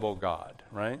unknowable God,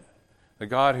 right? The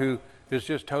God who is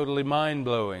just totally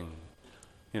mind-blowing.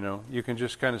 You can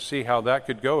just kind of see how that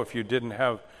could go if you didn't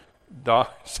have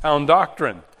sound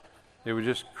doctrine. It would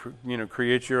just,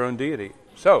 create your own deity.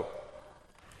 So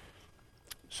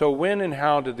when and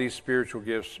how did these spiritual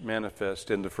gifts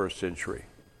manifest in the first century?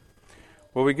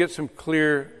 Well, we get some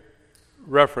clear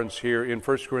reference here in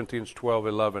 1 Corinthians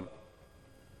 12:11.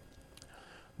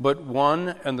 "But one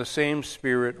and the same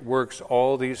Spirit works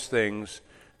all these things,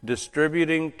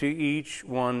 distributing to each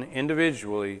one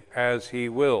individually as He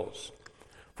wills.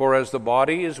 For as the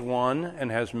body is one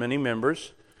and has many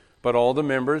members, but all the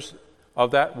members of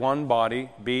that one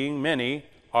body, being many,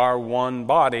 are one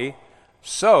body,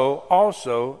 so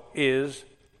also is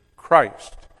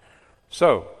Christ."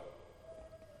 So,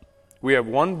 we have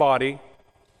one body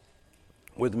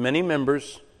with many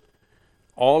members,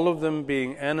 all of them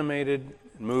being animated,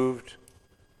 moved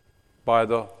by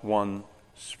the one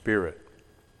Spirit.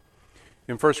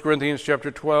 In 1 Corinthians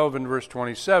chapter 12 and verse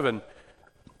 27,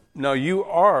 "Now you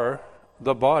are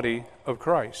the body of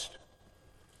Christ,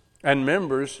 and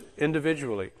members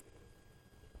individually.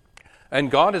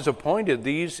 And God has appointed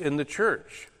these in the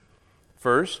church.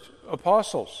 First,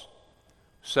 apostles.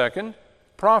 Second,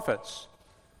 prophets.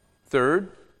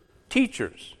 Third,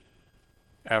 teachers.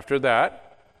 After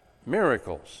that,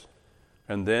 miracles.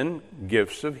 And then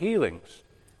gifts of healings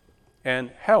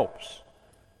and helps,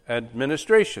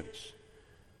 administrations,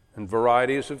 and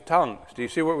varieties of tongues." Do you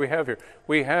see what we have here?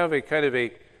 We have a kind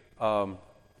of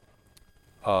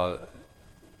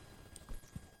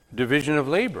division of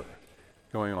labor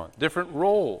going on. Different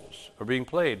roles are being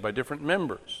played by different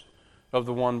members of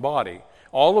the one body,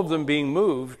 all of them being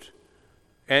moved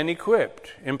and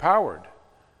equipped, empowered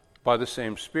by the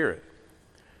same Spirit.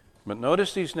 But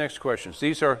notice these next questions.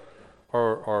 These are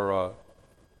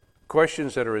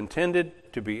questions that are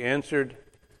intended to be answered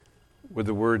with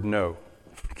the word no.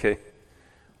 Okay?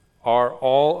 Are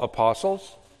all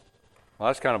apostles? Well,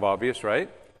 that's kind of obvious, right?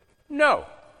 No.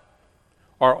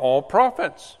 Are all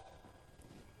prophets?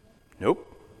 Nope.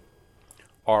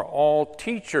 Are all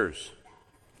teachers?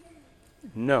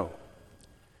 No.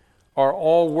 Are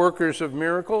all workers of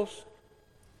miracles?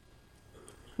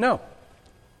 No.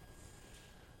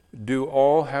 Do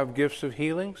all have gifts of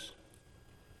healings?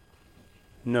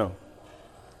 No.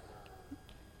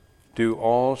 Do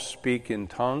all speak in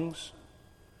tongues?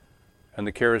 And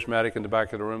the charismatic in the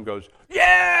back of the room goes,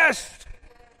 yes!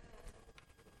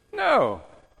 No.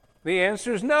 The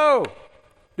answer is no.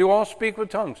 Do all speak with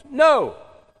tongues? No.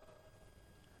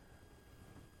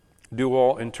 Do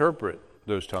all interpret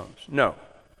those tongues? No.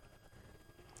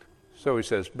 So he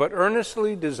says, but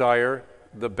earnestly desire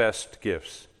the best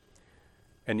gifts,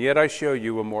 and yet I show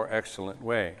you a more excellent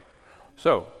way.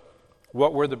 So,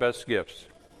 what were the best gifts?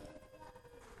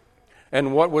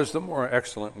 And what was the more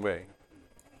excellent way?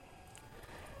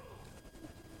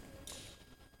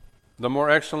 The more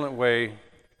excellent way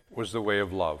was the way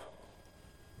of love.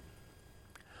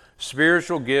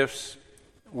 Spiritual gifts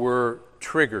were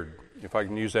triggered, if I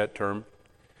can use that term,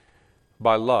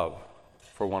 by love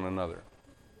for one another.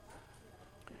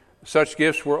 Such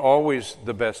gifts were always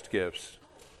the best gifts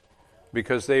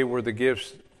because they were the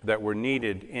gifts that were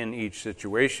needed in each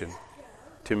situation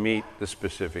to meet the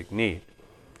specific need.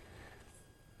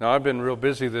 Now, I've been real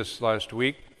busy this last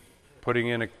week putting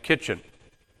in a kitchen.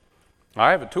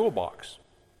 I have a toolbox,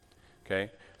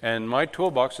 okay? And my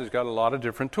toolbox has got a lot of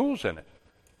different tools in it.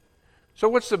 So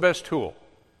what's the best tool?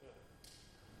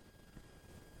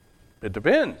 It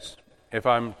depends. If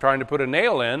I'm trying to put a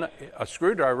nail in, a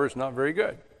screwdriver is not very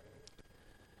good.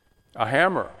 A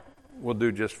hammer will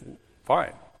do just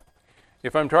fine.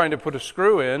 If I'm trying to put a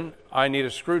screw in, I need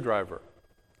a screwdriver.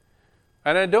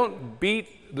 And I don't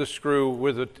beat the screw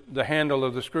with the handle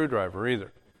of the screwdriver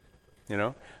either. You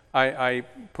know, I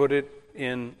put it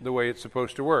in the way it's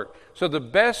supposed to work. So the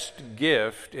best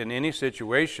gift in any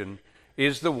situation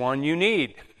is the one you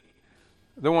need.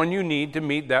 The one you need to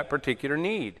meet that particular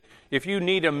need. If you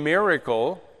need a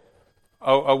miracle,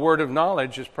 a word of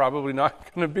knowledge is probably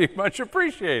not going to be much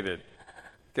appreciated.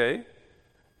 Okay?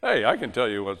 Hey, I can tell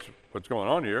you what's going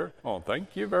on here. Oh,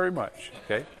 thank you very much.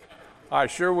 Okay? I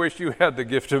sure wish you had the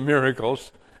gift of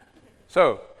miracles.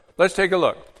 So, let's take a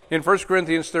look. In 1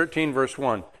 Corinthians 13, verse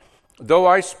 1, though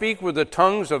I speak with the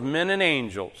tongues of men and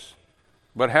angels,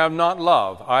 but have not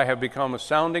love, I have become a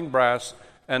sounding brass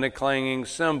and a clanging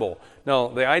cymbal. Now,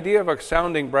 the idea of a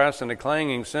sounding brass and a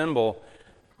clanging cymbal,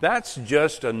 that's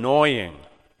just annoying.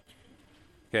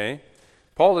 Okay?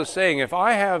 Paul is saying, if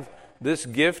I have this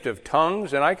gift of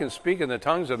tongues and I can speak in the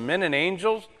tongues of men and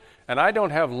angels and I don't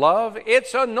have love,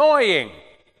 it's annoying.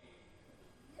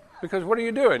 Because what are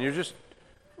you doing? You're just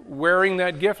wearing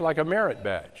that gift like a merit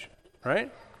badge,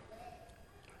 right?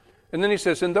 And then he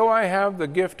says, and though I have the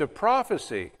gift of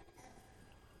prophecy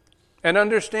and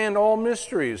understand all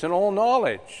mysteries and all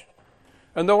knowledge,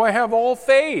 and though I have all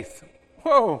faith,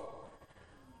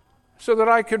 so that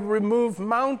I could remove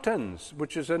mountains,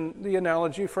 which is the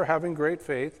analogy for having great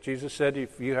faith. Jesus said,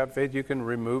 if you have faith, you can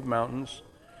remove mountains.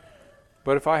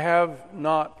 But if I have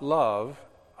not love,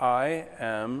 I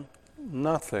am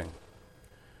nothing.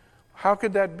 How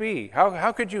could that be?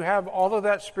 How could you have all of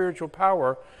that spiritual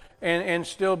power and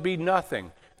still be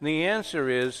nothing? And the answer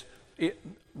is,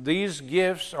 these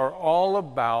gifts are all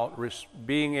about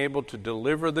being able to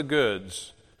deliver the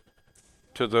goods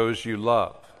to those you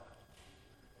love.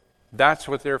 That's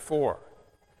what they're for.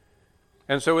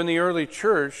 And so in the early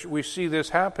church, we see this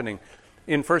happening.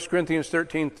 In 1 Corinthians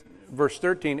 13, verse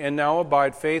 13, and now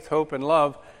abide faith, hope, and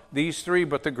love, these three,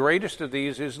 but the greatest of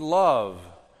these is love.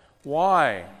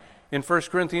 Why? In 1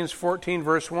 Corinthians 14,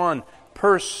 verse 1,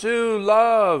 pursue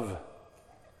love.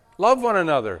 Love one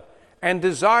another and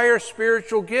desire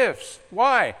spiritual gifts.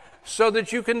 Why? So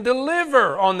that you can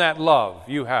deliver on that love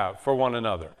you have for one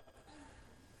another.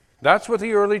 That's what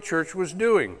the early church was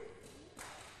doing.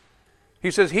 He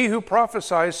says, he who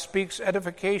prophesies speaks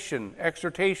edification,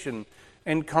 exhortation,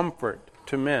 and comfort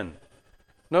to men.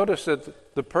 Notice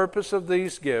that the purpose of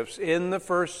these gifts in the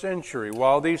first century,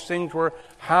 while these things were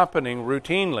happening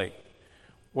routinely,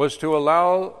 was to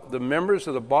allow the members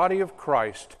of the body of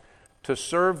Christ to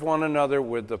serve one another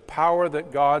with the power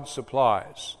that God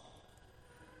supplies.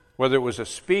 Whether it was a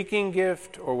speaking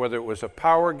gift or whether it was a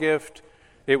power gift,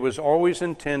 it was always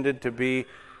intended to be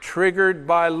triggered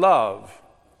by love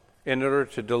in order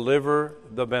to deliver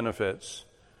the benefits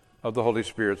of the Holy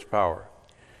Spirit's power.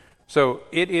 So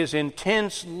it is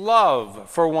intense love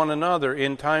for one another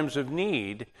in times of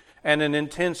need and an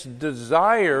intense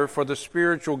desire for the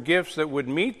spiritual gifts that would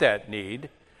meet that need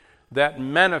that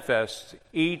manifests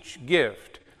each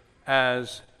gift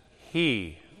as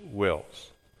He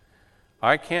wills.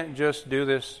 I can't just do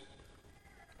this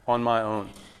on my own.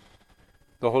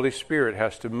 The Holy Spirit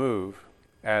has to move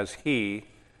as He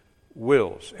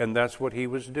wills, and that's what He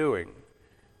was doing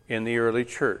in the early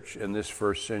church in this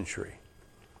first century.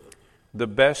 The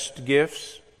best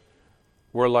gifts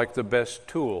were like the best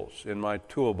tools in my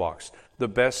toolbox. The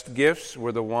best gifts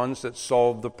were the ones that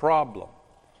solved the problem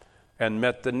and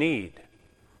met the need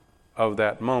of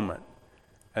that moment.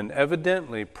 And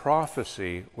evidently,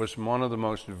 prophecy was one of the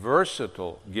most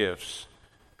versatile gifts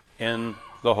in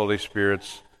the Holy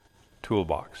Spirit's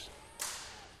toolbox.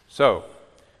 So,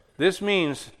 this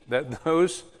means that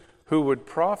those who would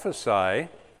prophesy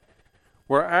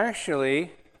were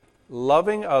actually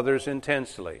loving others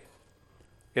intensely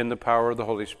in the power of the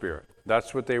Holy Spirit.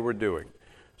 That's what they were doing.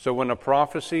 So when a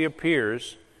prophecy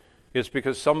appears, it's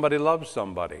because somebody loves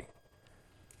somebody,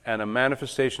 and a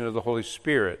manifestation of the Holy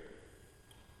Spirit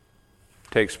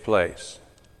takes place.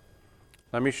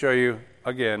 Let me show you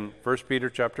again, 1 Peter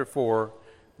chapter 4,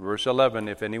 verse 11.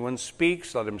 If anyone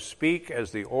speaks, let him speak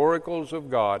as the oracles of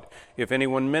God. If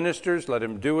anyone ministers, let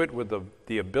him do it with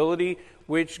the ability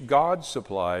which God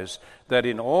supplies, that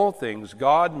in all things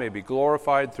God may be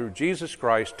glorified through Jesus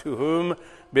Christ, to whom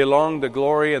belong the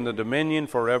glory and the dominion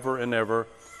forever and ever.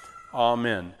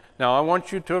 Amen. Now I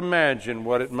want you to imagine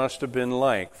what it must have been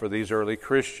like for these early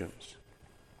Christians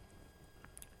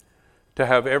to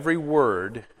have every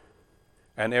word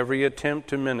and every attempt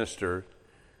to minister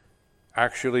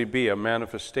actually be a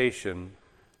manifestation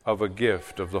of a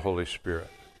gift of the Holy Spirit.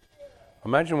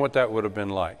 Imagine what that would have been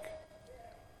like.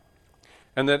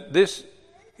 And that this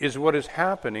is what is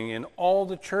happening in all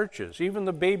the churches, even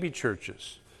the baby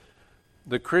churches.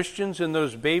 The Christians in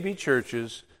those baby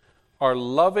churches are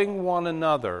loving one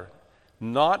another,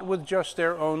 not with just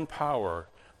their own power,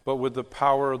 but with the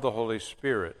power of the Holy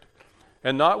Spirit.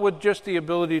 And not with just the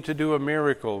ability to do a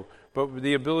miracle, but with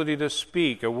the ability to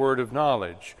speak a word of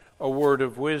knowledge, a word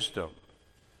of wisdom.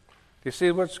 You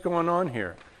see what's going on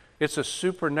here? It's a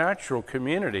supernatural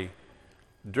community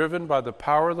driven by the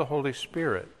power of the Holy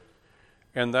Spirit.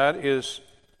 And that is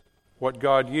what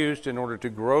God used in order to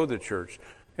grow the church.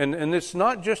 And it's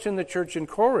not just in the church in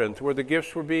Corinth where the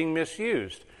gifts were being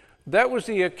misused. That was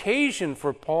the occasion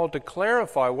for Paul to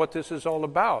clarify what this is all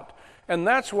about. And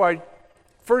that's why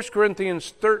 1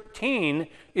 Corinthians 13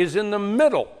 is in the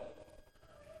middle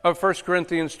of 1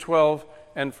 Corinthians 12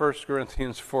 and 1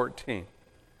 Corinthians 14.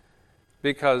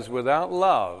 Because without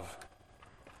love,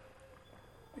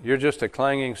 you're just a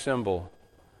clanging cymbal.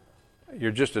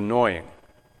 You're just annoying.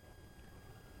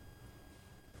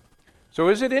 So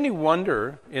is it any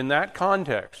wonder in that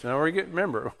context? Now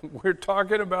remember, we're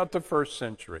talking about the first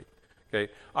century.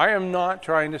 Okay, I am not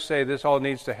trying to say this all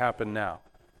needs to happen now.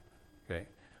 Okay,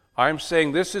 I'm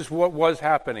saying this is what was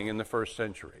happening in the first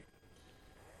century.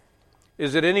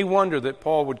 Is it any wonder that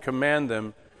Paul would command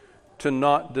them to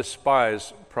not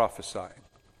despise prophesying?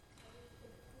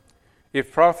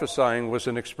 If prophesying was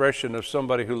an expression of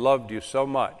somebody who loved you so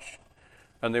much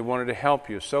and they wanted to help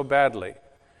you so badly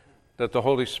that the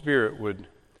Holy Spirit would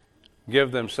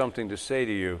give them something to say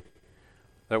to you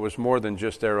that was more than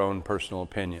just their own personal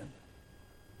opinion.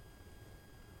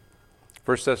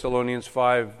 1 Thessalonians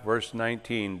 5, verse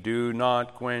 19, do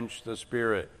not quench the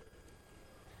Spirit.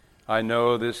 I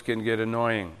know this can get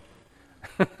annoying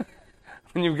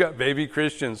when you've got baby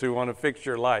Christians who want to fix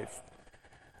your life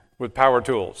with power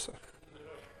tools.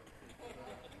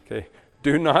 Okay,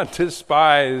 do not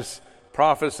despise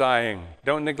prophesying.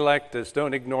 Don't neglect this.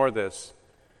 Don't ignore this.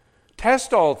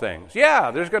 Test all things.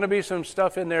 Yeah, there's going to be some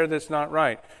stuff in there that's not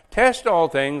right. Test all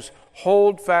things.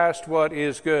 Hold fast what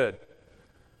is good.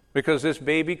 Because this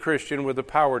baby Christian with a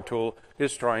power tool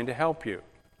is trying to help you.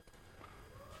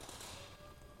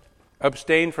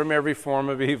 Abstain from every form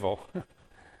of evil.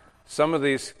 Some of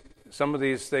these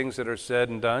things that are said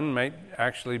and done might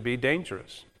actually be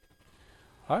dangerous.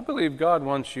 I believe God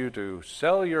wants you to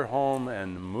sell your home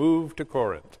and move to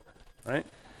Corinth, right?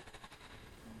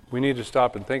 We need to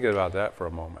stop and think about that for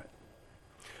a moment.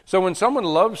 So when someone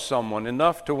loves someone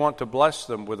enough to want to bless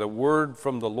them with a word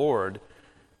from the Lord,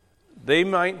 they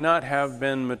might not have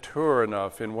been mature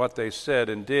enough in what they said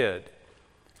and did,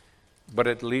 but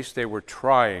at least they were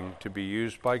trying to be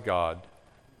used by God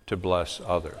to bless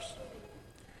others.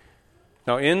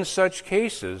 Now, in such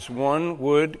cases, one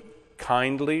would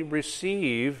kindly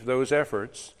receive those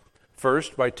efforts,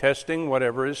 first by testing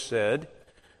whatever is said.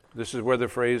 This is where the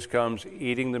phrase comes,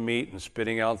 eating the meat and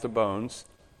spitting out the bones,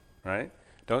 right?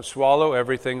 Don't swallow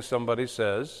everything somebody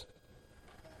says.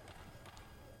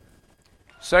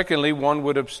 Secondly, one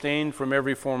would abstain from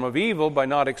every form of evil by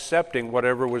not accepting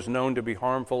whatever was known to be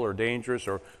harmful or dangerous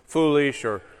or foolish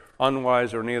or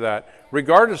unwise or any of that,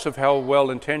 regardless of how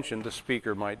well-intentioned the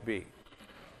speaker might be.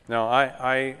 Now,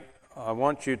 I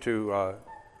want you to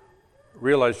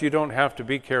realize you don't have to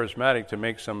be charismatic to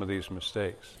make some of these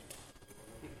mistakes.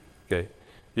 Okay?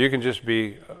 You can just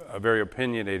be a very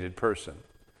opinionated person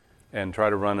and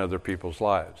try to run other people's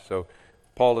lives. So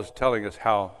Paul is telling us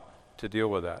how to deal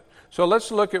with that. So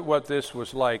let's look at what this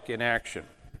was like in action.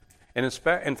 And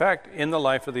in fact, in the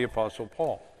life of the Apostle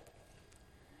Paul.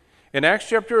 In Acts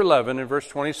chapter 11 and verse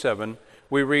 27,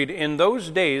 we read, "In those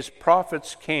days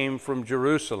prophets came from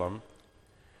Jerusalem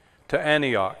to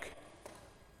Antioch.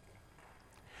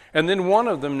 And then one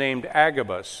of them, named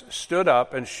Agabus, stood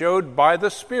up and showed by the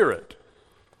Spirit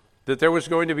that there was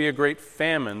going to be a great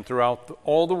famine throughout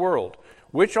all the world,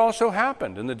 which also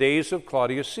happened in the days of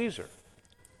Claudius Caesar.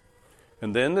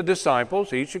 And then the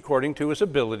disciples, each according to his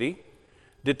ability,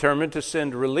 determined to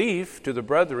send relief to the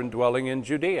brethren dwelling in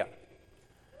Judea.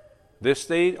 This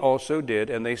they also did,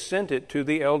 and they sent it to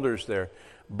the elders there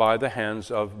by the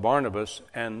hands of Barnabas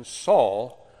and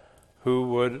Saul, who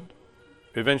would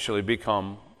eventually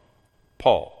become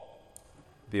Paul,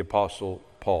 the Apostle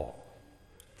Paul.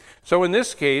 So in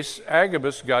this case,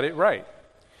 Agabus got it right,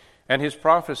 and his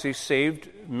prophecy saved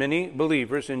many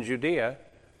believers in Judea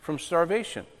from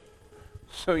starvation.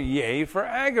 So yay for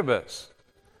Agabus.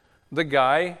 The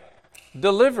guy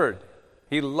delivered.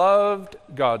 He loved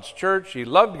God's church, he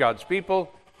loved God's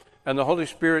people, and the Holy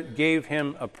Spirit gave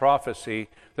him a prophecy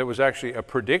that was actually a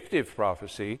predictive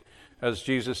prophecy. As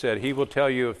Jesus said, he will tell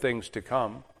you of things to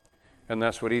come, and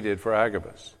that's what he did for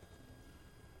Agabus.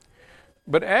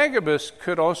 But Agabus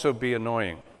could also be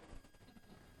annoying.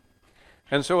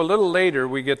 And so a little later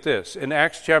we get this. In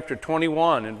Acts chapter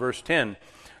 21 and verse 10,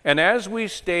 "And as we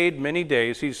stayed many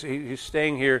days," he's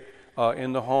staying here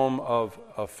in the home of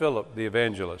Philip the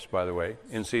evangelist, by the way,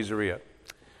 in Caesarea.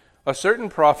 "A certain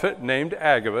prophet named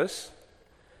Agabus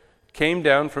came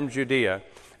down from Judea,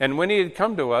 and when he had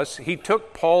come to us, he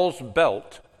took Paul's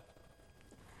belt,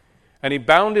 and he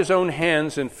bound his own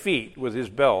hands and feet with his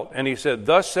belt, and he said,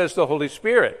 'Thus says the Holy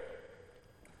Spirit,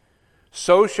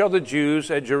 so shall the Jews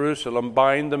at Jerusalem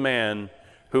bind the man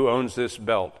who owns this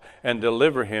belt and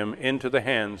deliver him into the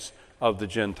hands of the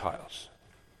Gentiles.'"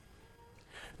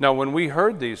 Now, when we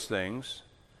heard these things,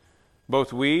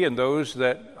 both we and those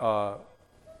that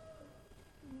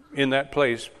in that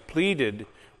place pleaded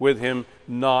with him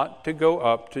not to go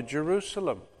up to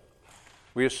Jerusalem.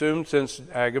 We assumed, since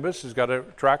Agabus has got a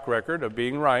track record of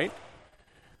being right,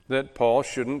 that Paul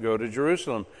shouldn't go to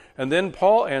Jerusalem. And then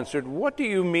Paul answered, "What do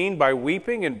you mean by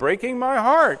weeping and breaking my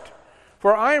heart?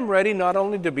 For I am ready not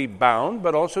only to be bound,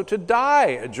 but also to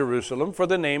die at Jerusalem for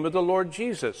the name of the Lord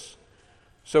Jesus."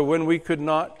 So when he could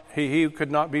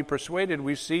not be persuaded,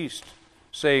 we ceased,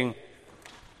 saying,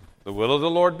 "The will of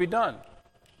the Lord be done."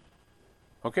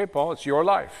 Okay, Paul, it's your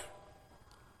life.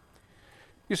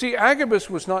 You see, Agabus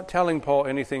was not telling Paul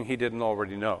anything he didn't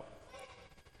already know.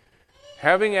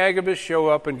 Having Agabus show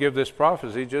up and give this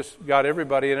prophecy just got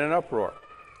everybody in an uproar.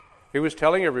 He was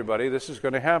telling everybody this is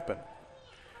going to happen.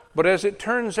 But as it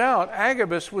turns out,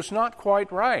 Agabus was not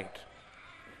quite right.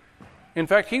 In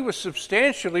fact, he was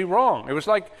substantially wrong. It was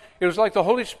like the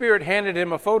Holy Spirit handed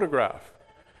him a photograph.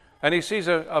 And he sees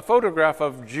a photograph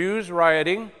of Jews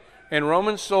rioting and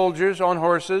Roman soldiers on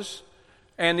horses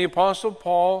and the Apostle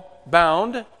Paul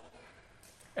bound.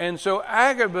 And so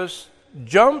Agabus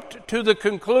jumped to the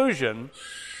conclusion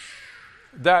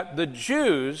that the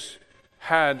Jews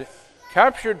had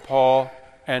captured Paul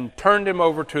and turned him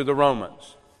over to the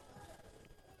Romans.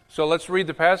 So let's read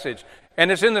the passage. And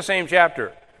it's in the same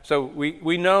chapter. So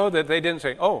we know that they didn't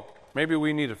say, "Oh, maybe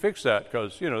we need to fix that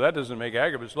because, that doesn't make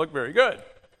Agabus look very good."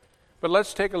 But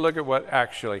let's take a look at what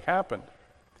actually happened.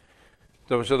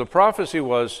 So the prophecy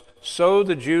was, "So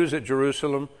the Jews at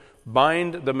Jerusalem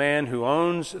bind the man who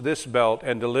owns this belt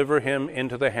and deliver him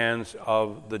into the hands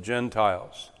of the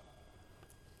Gentiles."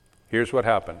 Here's what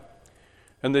happened.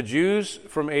 "And the Jews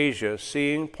from Asia,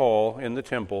 seeing Paul in the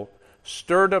temple,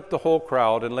 stirred up the whole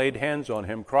crowd and laid hands on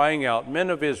him, crying out,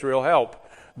 'Men of Israel, help!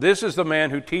 This is the man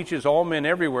who teaches all men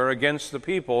everywhere against the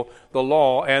people, the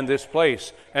law, and this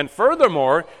place. And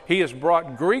furthermore, he has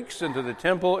brought Greeks into the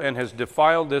temple and has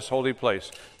defiled this holy place.'"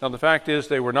 Now the fact is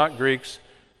they were not Greeks,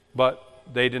 but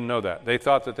they didn't know that. They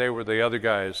thought that they were the other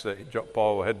guys that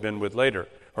Paul had been with later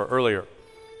or earlier.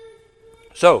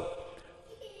 So,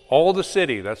 all the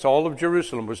city, that's all of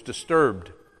Jerusalem, was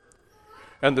disturbed.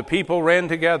 And the people ran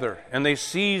together, and they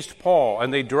seized Paul,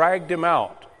 and they dragged him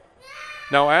out.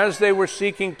 Now, as they were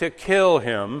seeking to kill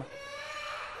him,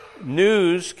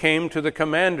 news came to the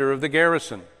commander of the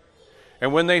garrison.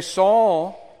 And when they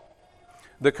saw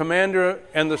the commander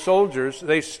and the soldiers,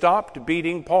 they stopped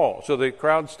beating Paul. So the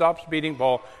crowd stops beating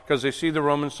Paul because they see the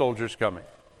Roman soldiers coming.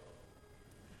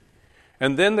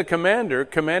 And then the commander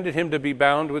commanded him to be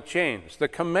bound with chains. The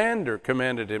commander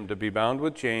commanded him to be bound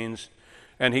with chains,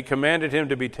 and he commanded him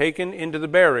to be taken into the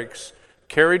barracks,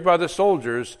 carried by the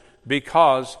soldiers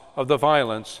because of the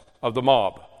violence of the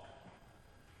mob.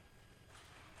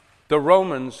 The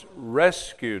Romans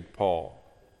rescued Paul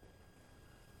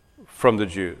from the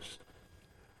Jews.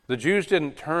 The Jews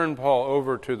didn't turn Paul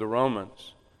over to the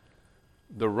Romans.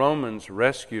 The Romans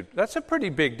rescued. That's a pretty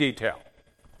big detail.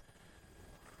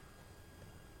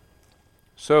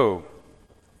 So,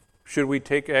 should we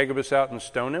take Agabus out and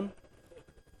stone him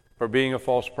for being a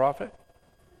false prophet?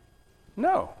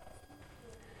 No.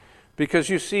 Because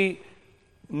you see,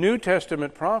 New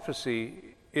Testament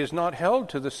prophecy is not held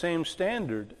to the same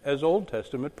standard as Old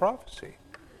Testament prophecy.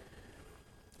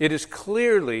 It is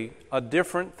clearly a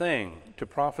different thing to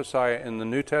prophesy in the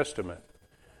New Testament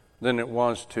than it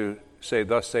was to say,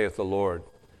 "Thus saith the Lord,"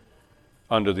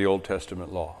 under the Old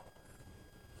Testament law.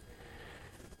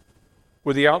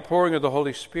 With the outpouring of the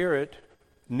Holy Spirit,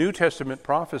 New Testament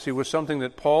prophecy was something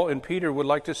that Paul and Peter would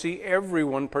like to see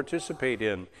everyone participate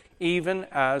in, even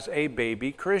as a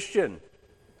baby Christian.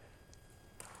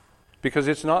 Because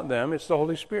it's not them, it's the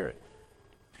Holy Spirit.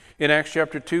 In Acts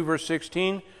chapter 2, verse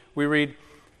 16, we read,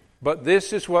 "But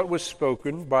this is what was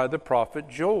spoken by the prophet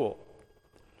Joel.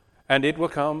 And it will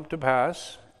come to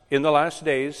pass in the last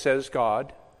days, says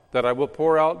God, that I will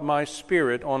pour out my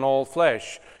Spirit on all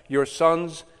flesh. Your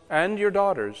sons and your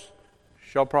daughters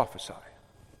shall prophesy."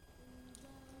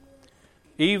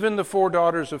 Even the 4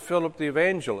 daughters of Philip the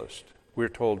evangelist, we're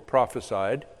told,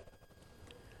 prophesied.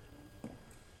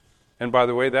 And by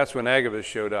the way, that's when Agabus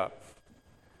showed up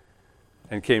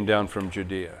and came down from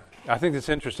Judea. I think it's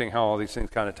interesting how all these things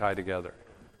kind of tie together.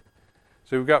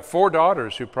 So we've got 4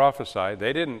 daughters who prophesied.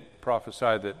 They didn't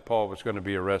prophesy that Paul was going to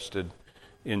be arrested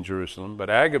in Jerusalem, but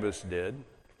Agabus did.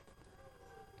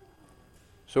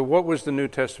 So what was the New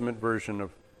Testament version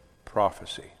of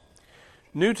prophecy?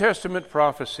 New Testament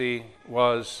prophecy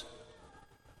was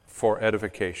for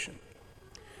edification.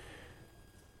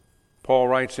 Paul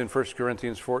writes in 1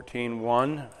 Corinthians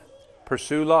 14:1,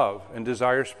 "Pursue love and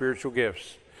desire spiritual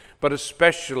gifts, but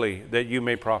especially that you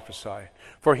may prophesy.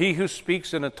 For he who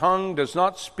speaks in a tongue does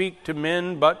not speak to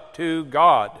men, but to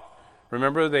God."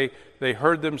 Remember, they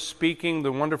heard them speaking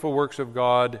the wonderful works of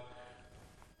God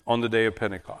on the day of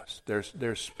Pentecost.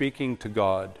 They're speaking to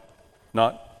God,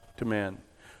 not to men.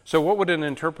 So what would an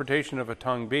interpretation of a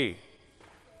tongue be?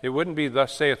 It wouldn't be,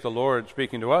 "Thus saith the Lord,"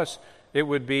 speaking to us. It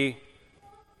would be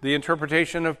the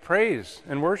interpretation of praise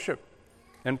and worship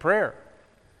and prayer,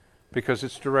 because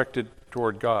it's directed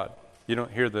toward God. You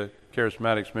don't hear the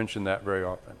charismatics mention that very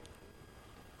often.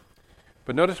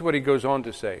 But notice what he goes on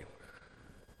to say.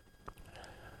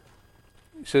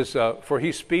 He says, "For he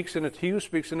who speaks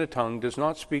in a tongue does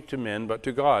not speak to men, but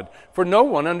to God. For no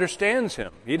one understands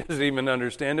him." He doesn't even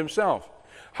understand himself.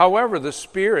 "However, in the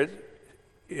Spirit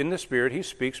he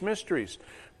speaks mysteries.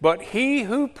 But he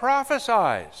who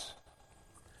prophesies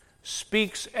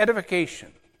speaks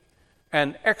edification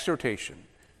and exhortation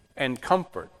and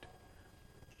comfort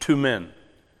to men."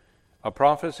 A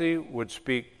prophecy would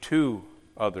speak to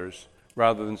others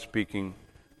rather than speaking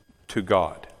to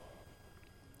God.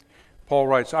 Paul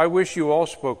writes, "I wish you all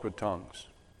spoke with tongues,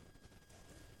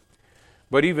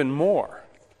 but even more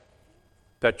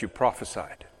that you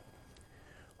prophesied.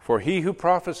 For he who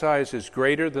prophesies is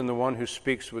greater than the one who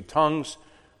speaks with tongues,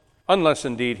 unless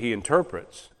indeed he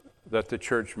interprets, that the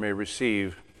church may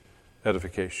receive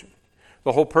edification."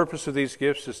 The whole purpose of these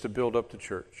gifts is to build up the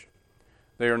church.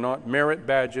 They are not merit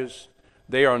badges.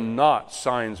 They are not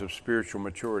signs of spiritual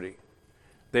maturity.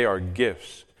 They are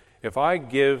gifts. If I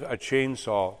give a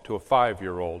chainsaw to a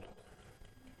 5-year-old,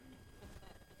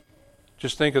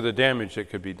 just think of the damage that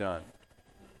could be done.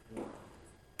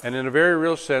 And in a very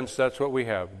real sense, that's what we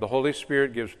have. The Holy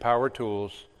Spirit gives power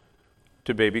tools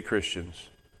to baby Christians.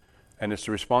 And it's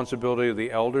the responsibility of the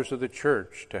elders of the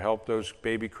church to help those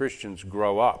baby Christians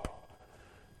grow up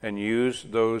and use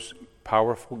those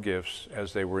powerful gifts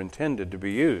as they were intended to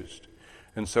be used.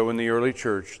 And so in the early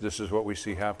church, this is what we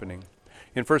see happening.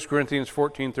 In 1 Corinthians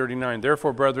 14:39,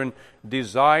 "Therefore, brethren,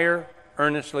 desire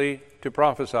earnestly to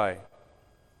prophesy,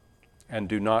 and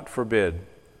do not forbid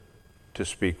to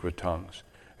speak with tongues.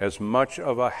 As much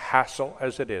of a hassle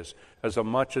as it is, as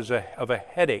much of a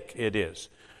headache it is,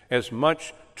 as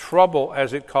much trouble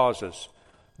as it causes,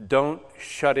 don't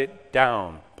shut it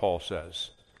down, Paul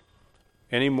says,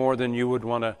 any more than you would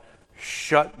want to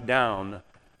shut down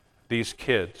these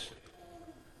kids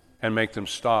and make them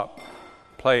stop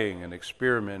playing and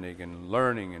experimenting and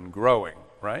learning and growing,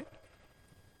 right?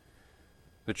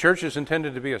 The church is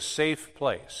intended to be a safe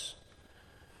place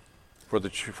for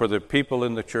the people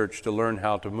in the church to learn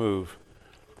how to move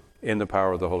in the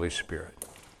power of the Holy Spirit.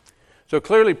 So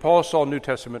clearly Paul saw New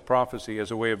Testament prophecy as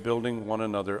a way of building one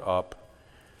another up.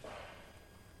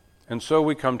 And so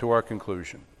we come to our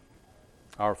conclusion,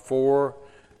 our 4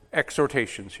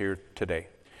 exhortations here today.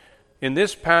 In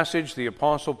this passage, the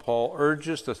Apostle Paul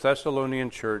urges the Thessalonian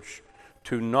church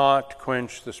to not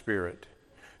quench the Spirit,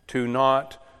 to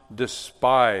not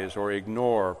despise or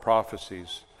ignore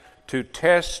prophecies, to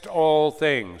test all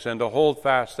things and to hold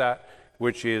fast that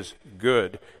which is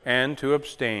good, and to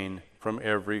abstain from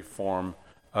every form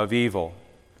of evil.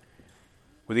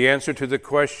 With the answer to the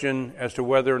question as to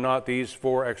whether or not these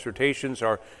 4 exhortations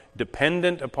are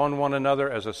dependent upon one another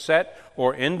as a set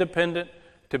or independent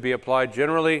to be applied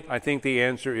generally, I think the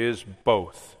answer is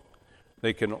both.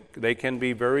 They can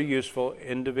be very useful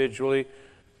individually,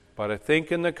 but I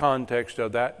think in the context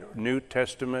of that New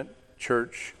Testament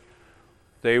church,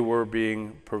 they were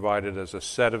being provided as a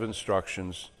set of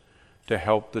instructions to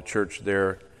help the church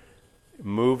there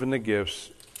move in the gifts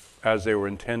as they were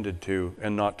intended to,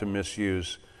 and not to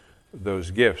misuse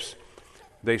those gifts.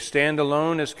 They stand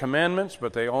alone as commandments,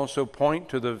 but they also point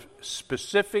to the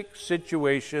specific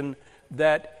situation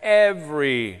that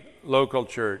every local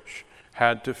church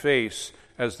had to face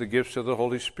as the gifts of the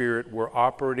Holy Spirit were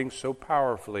operating so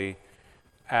powerfully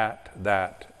at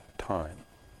that time.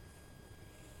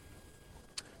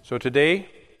 So today,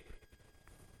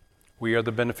 we are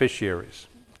the beneficiaries.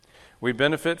 We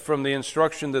benefit from the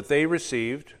instruction that they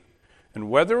received, and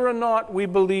whether or not we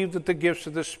believe that the gifts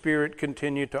of the Spirit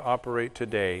continue to operate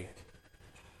today,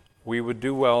 we would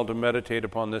do well to meditate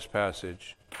upon this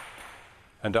passage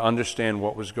and to understand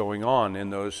what was going on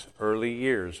in those early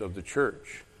years of the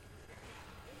church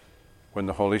when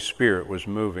the Holy Spirit was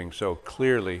moving so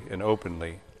clearly and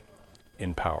openly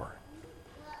in power.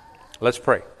 Let's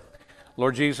pray.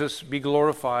 Lord Jesus, be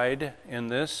glorified in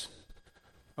this.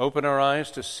 Open our eyes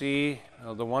to see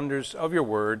the wonders of your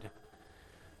word.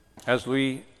 As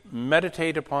we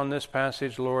meditate upon this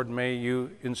passage, Lord, may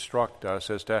you instruct us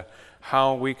as to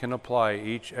how we can apply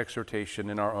each exhortation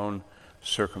in our own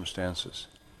circumstances.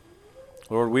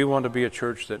 Lord, we want to be a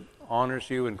church that honors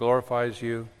you and glorifies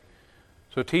you.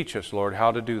 So teach us, Lord,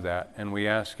 how to do that, and we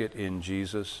ask it in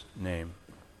Jesus' name.